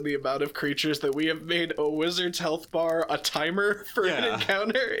times and the amount of creatures that we have made a wizard's health bar a timer for an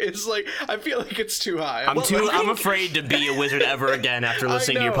encounter is like, I feel like it's too high. I'm afraid to be a wizard ever again after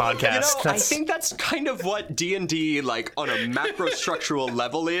listening to your podcast. I think that's kind of what D&D, like, on a macro structural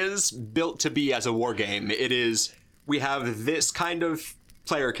level is built to be as a war game. It is, we have this kind of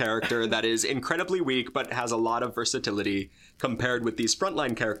player character that is incredibly weak but has a lot of versatility compared with these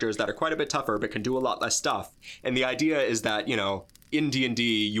frontline characters that are quite a bit tougher but can do a lot less stuff. And the idea is that, you know, in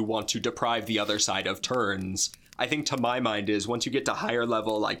D&D you want to deprive the other side of turns. I think, to my mind, is once you get to higher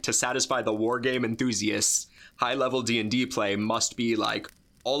level, like, to satisfy the war game enthusiasts, high level D&D play must be like,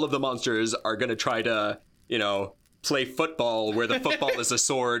 all of the monsters are going to try to, you know, play football where the football is a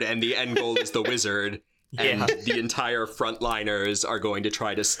sword and the end goal is the wizard. And the entire frontliners are going to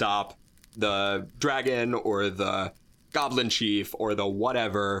try to stop the dragon or the goblin chief or the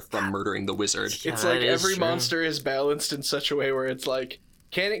whatever from murdering the wizard. It's like every monster is balanced in such a way where it's like,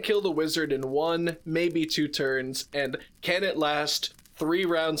 can it kill the wizard in 1, maybe 2 turns, and can it last 3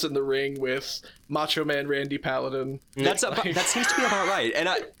 rounds in the ring with Macho Man Randy Paladin? That seems to be about right. And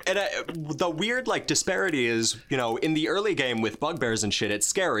the weird, like, disparity is, you know, in the early game with bugbears and shit, it's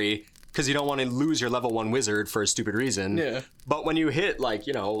scary because you don't want to lose your level 1 wizard for a stupid reason. Yeah. But when you hit, like,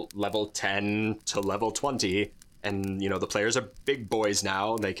 you know, level 10 to level 20, and, you know, the players are big boys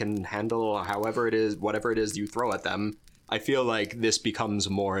now, they can handle however it is, whatever it is you throw at them. I feel like this becomes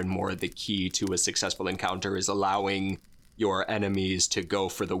more and more the key to a successful encounter, is allowing your enemies to go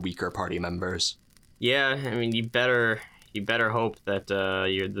for the weaker party members. Yeah, I mean, you better hope that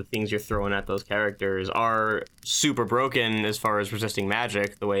the things you're throwing at those characters are super broken as far as resisting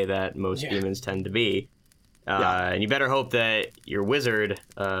magic, the way that most demons tend to be. And you better hope that your wizard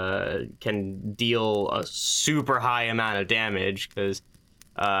can deal a super high amount of damage, because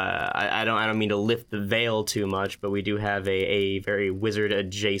I don't mean to lift the veil too much, but we do have a very wizard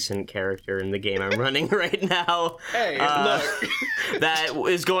adjacent character in the game I'm running right now. Hey, look.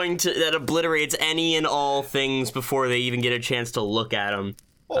 that obliterates any and all things before they even get a chance to look at them.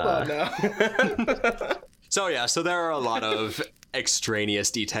 Hold on now. So there are a lot of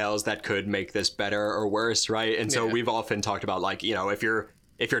extraneous details that could make this better or worse, right? And so we've often talked about, like, you know, if you're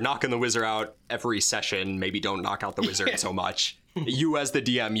knocking the wizard out every session, maybe don't knock out the wizard so much. You, as the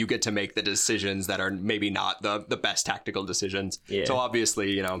DM, you get to make the decisions that are maybe not the best tactical decisions. Yeah. So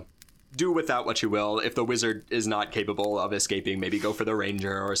obviously, you know, do with that what you will. If the wizard is not capable of escaping, maybe go for the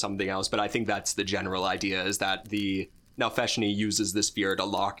ranger or something else. But I think that's the general idea, is that the Nalfeshni uses this fear to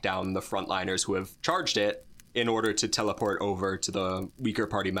lock down the frontliners who have charged it in order to teleport over to the weaker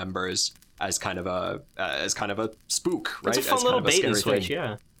party members as kind of a spook, right? It's a fun little bait and switch,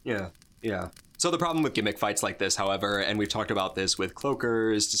 yeah. Yeah. So the problem with gimmick fights like this, however, and we've talked about this with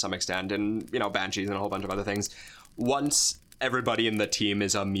cloakers to some extent, and, you know, banshees and a whole bunch of other things, once everybody in the team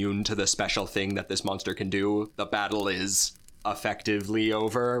is immune to the special thing that this monster can do, the battle is effectively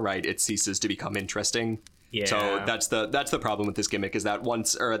over, right? It ceases to become interesting. Yeah. So that's the problem with this gimmick, is that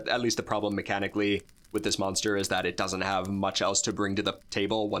once, or at least the problem mechanically with this monster, is that it doesn't have much else to bring to the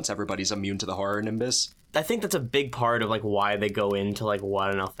table once everybody's immune to the horror nimbus. I think that's a big part of, like, why they go into, like,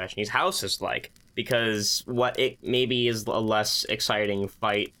 what an Nalfeshni's house is like, because what it maybe is a less exciting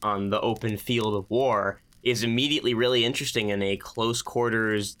fight on the open field of war is immediately really interesting in a close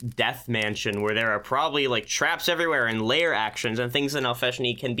quarters death mansion where there are probably, like, traps everywhere and lair actions and things that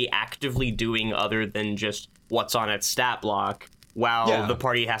Nalfeshni can be actively doing other than just what's on its stat block, while the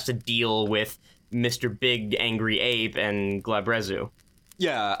party has to deal with Mr. Big Angry Ape and Glabrezu.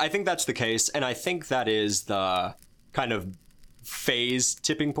 Yeah, I think that's the case, and I think that is the kind of phase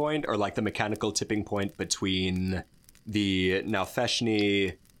tipping point, or like the mechanical tipping point between the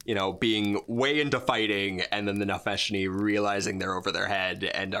Nalfeshni, you know, being way into fighting, and then the Nalfeshni realizing they're over their head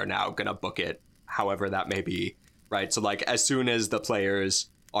and are now gonna book it, however that may be, right? So, like, as soon as the players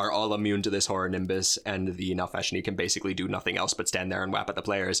are all immune to this horror nimbus and the Nalfeshni can basically do nothing else but stand there and whap at the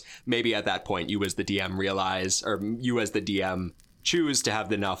players, maybe at that point you as the DM realize, or you as the DM choose to have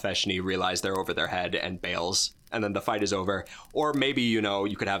the Nalfeshni realize they're over their head and bails, and then the fight is over. Or maybe, you know,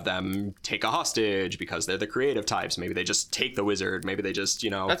 you could have them take a hostage because they're the creative types. Maybe they just take the wizard. Maybe they just,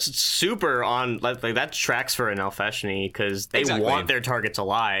 you know... That's super on... Like that tracks for a Nalfeshni, because they want their targets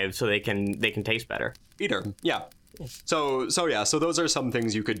alive so they can taste better. Eater, yeah. So those are some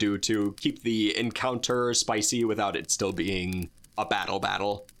things you could do to keep the encounter spicy without it still being a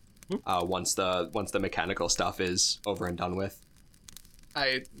battle. Once the mechanical stuff is over and done with.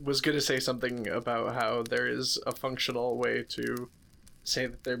 I was going to say something about how there is a functional way to say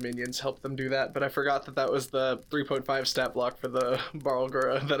that their minions help them do that, but I forgot that was the 3.5 stat block for the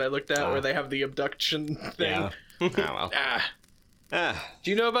Barlgura that I looked at, where they have the abduction thing. Yeah. Oh, well.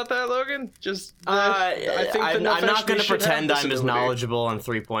 Do you know about that, Logan? I think I'm not going to pretend I'm as ability. knowledgeable on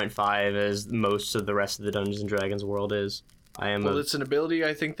 3.5 as most of the rest of the Dungeons & Dragons world is. It's an ability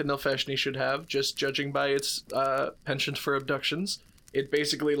I think the Nilfeshni should have, just judging by its penchant for abductions. It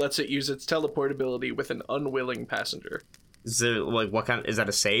basically lets it use its teleport ability with an unwilling passenger. Is it like what kind? Is that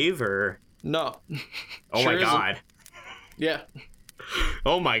a save or? No. Oh Sure my god. Yeah.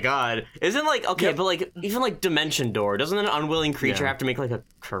 Oh my god. Isn't like okay, Yep. but like even like Dimension Door, doesn't an unwilling creature have to make like a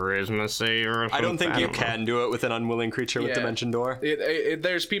charisma save or something? I don't think you know. can do it with an unwilling creature with Yeah. Dimension Door.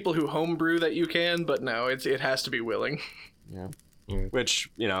 There's people who homebrew that you can, but no, it has to be willing. Yeah. Which,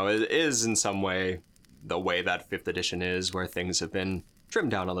 is in some way the way that 5th edition is, where things have been trimmed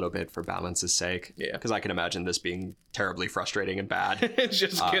down a little bit for balance's sake. Yeah. Because I can imagine this being terribly frustrating and bad.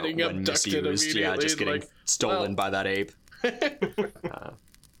 Just getting when abducted misused. immediately. Yeah, just getting like, stolen by that ape.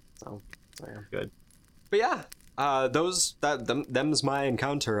 So yeah. Good. But yeah, them's my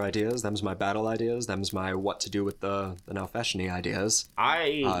encounter ideas, them's my battle ideas, them's my what to do with the Nilfeshni ideas.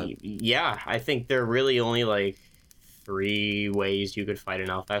 I think there are really only like 3 ways you could fight an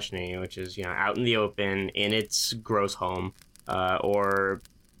Nilfeshni, which is, out in the open, in its gross home, or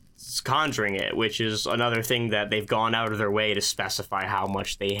conjuring it, which is another thing that they've gone out of their way to specify how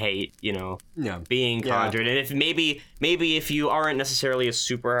much they hate, being conjured. And if maybe if you aren't necessarily a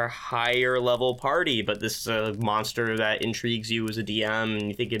super higher level party, but this is a monster that intrigues you as a DM and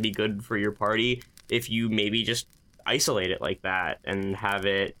you think it'd be good for your party, if you maybe just isolate it like that and have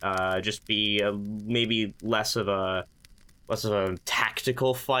it just be maybe less of a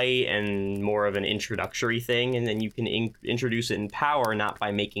tactical fight and more of an introductory thing, and then you can introduce it in power, not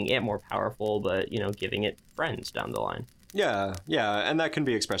by making it more powerful, but giving it friends down the line. Yeah, and that can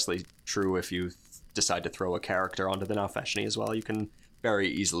be expressly true if you decide to throw a character onto the Nilfeshni as well. You can very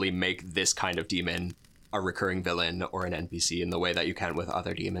easily make this kind of demon a recurring villain or an NPC in the way that you can with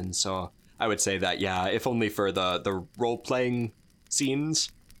other demons. So I would say that, if only for the role-playing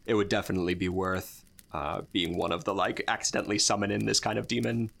scenes, it would definitely be worth being one of the accidentally summon in this kind of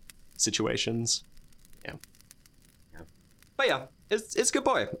demon situations. Yeah. But yeah, it's a good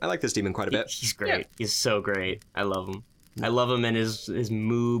boy. I like this demon quite a bit. He's great. Yeah. He's so great. I love him. I love him and his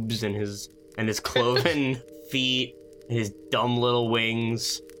moobs and his cloven feet and his dumb little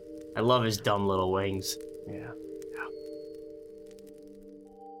wings. I love his dumb little wings. Yeah.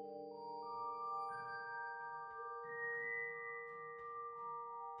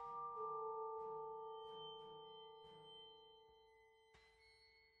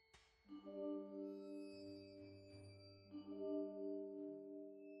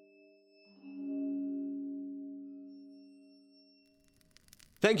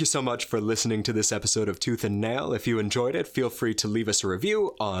 Thank you so much for listening to this episode of Tooth and Nail. If you enjoyed it, feel free to leave us a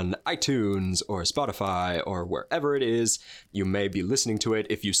review on iTunes or Spotify or wherever it is you may be listening to it.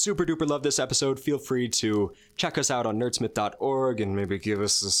 If you super duper love this episode, feel free to check us out on nerdsmith.org and maybe give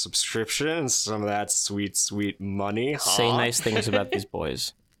us a subscription and some of that sweet, sweet money. Say nice things about these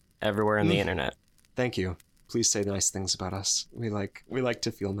boys everywhere on the internet. Thank you. Please say nice things about us. We like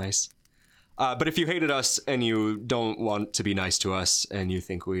to feel nice. But if you hated us and you don't want to be nice to us and you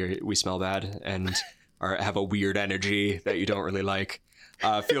think we smell bad and have a weird energy that you don't really like,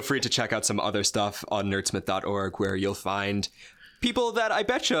 feel free to check out some other stuff on nerdsmith.org, where you'll find people that I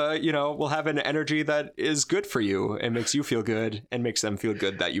betcha, will have an energy that is good for you and makes you feel good and makes them feel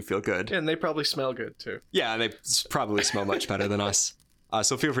good that you feel good. And they probably smell good too. Yeah, and they probably smell much better than us.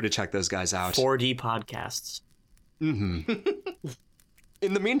 So feel free to check those guys out. 4D podcasts. Mm-hmm.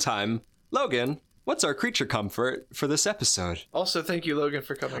 In the meantime, Logan, what's our creature comfort for this episode? Also, thank you, Logan,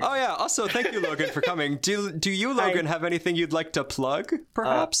 for coming. Oh yeah, also thank you, Logan, for coming. Do you, Logan, have anything you'd like to plug,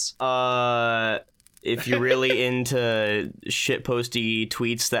 perhaps? If you're really into shitposty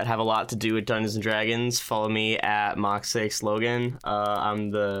tweets that have a lot to do with Dungeons and Dragons, follow me at Mox6Logan.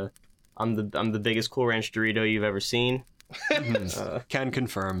 I'm the biggest Cool Ranch Dorito you've ever seen. Can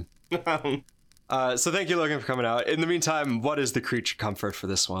confirm. So thank you, Logan, for coming out. In the meantime, what is the creature comfort for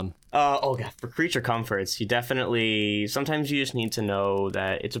this one? For creature comforts, sometimes you just need to know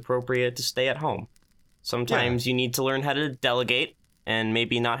that it's appropriate to stay at home. Sometimes you need to learn how to delegate and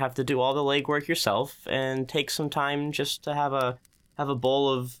maybe not have to do all the legwork yourself and take some time just to have a bowl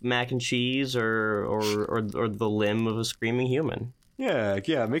of mac and cheese or the limb of a screaming human.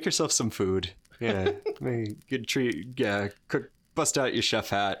 Yeah, make yourself some food. Yeah, good treat. Yeah, bust out your chef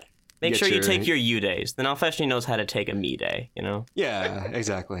hat. Make sure you take your U days. The Nilfeshni knows how to take a me day, Yeah,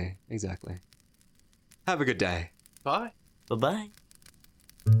 exactly. Have a good day. Bye. Bye-bye.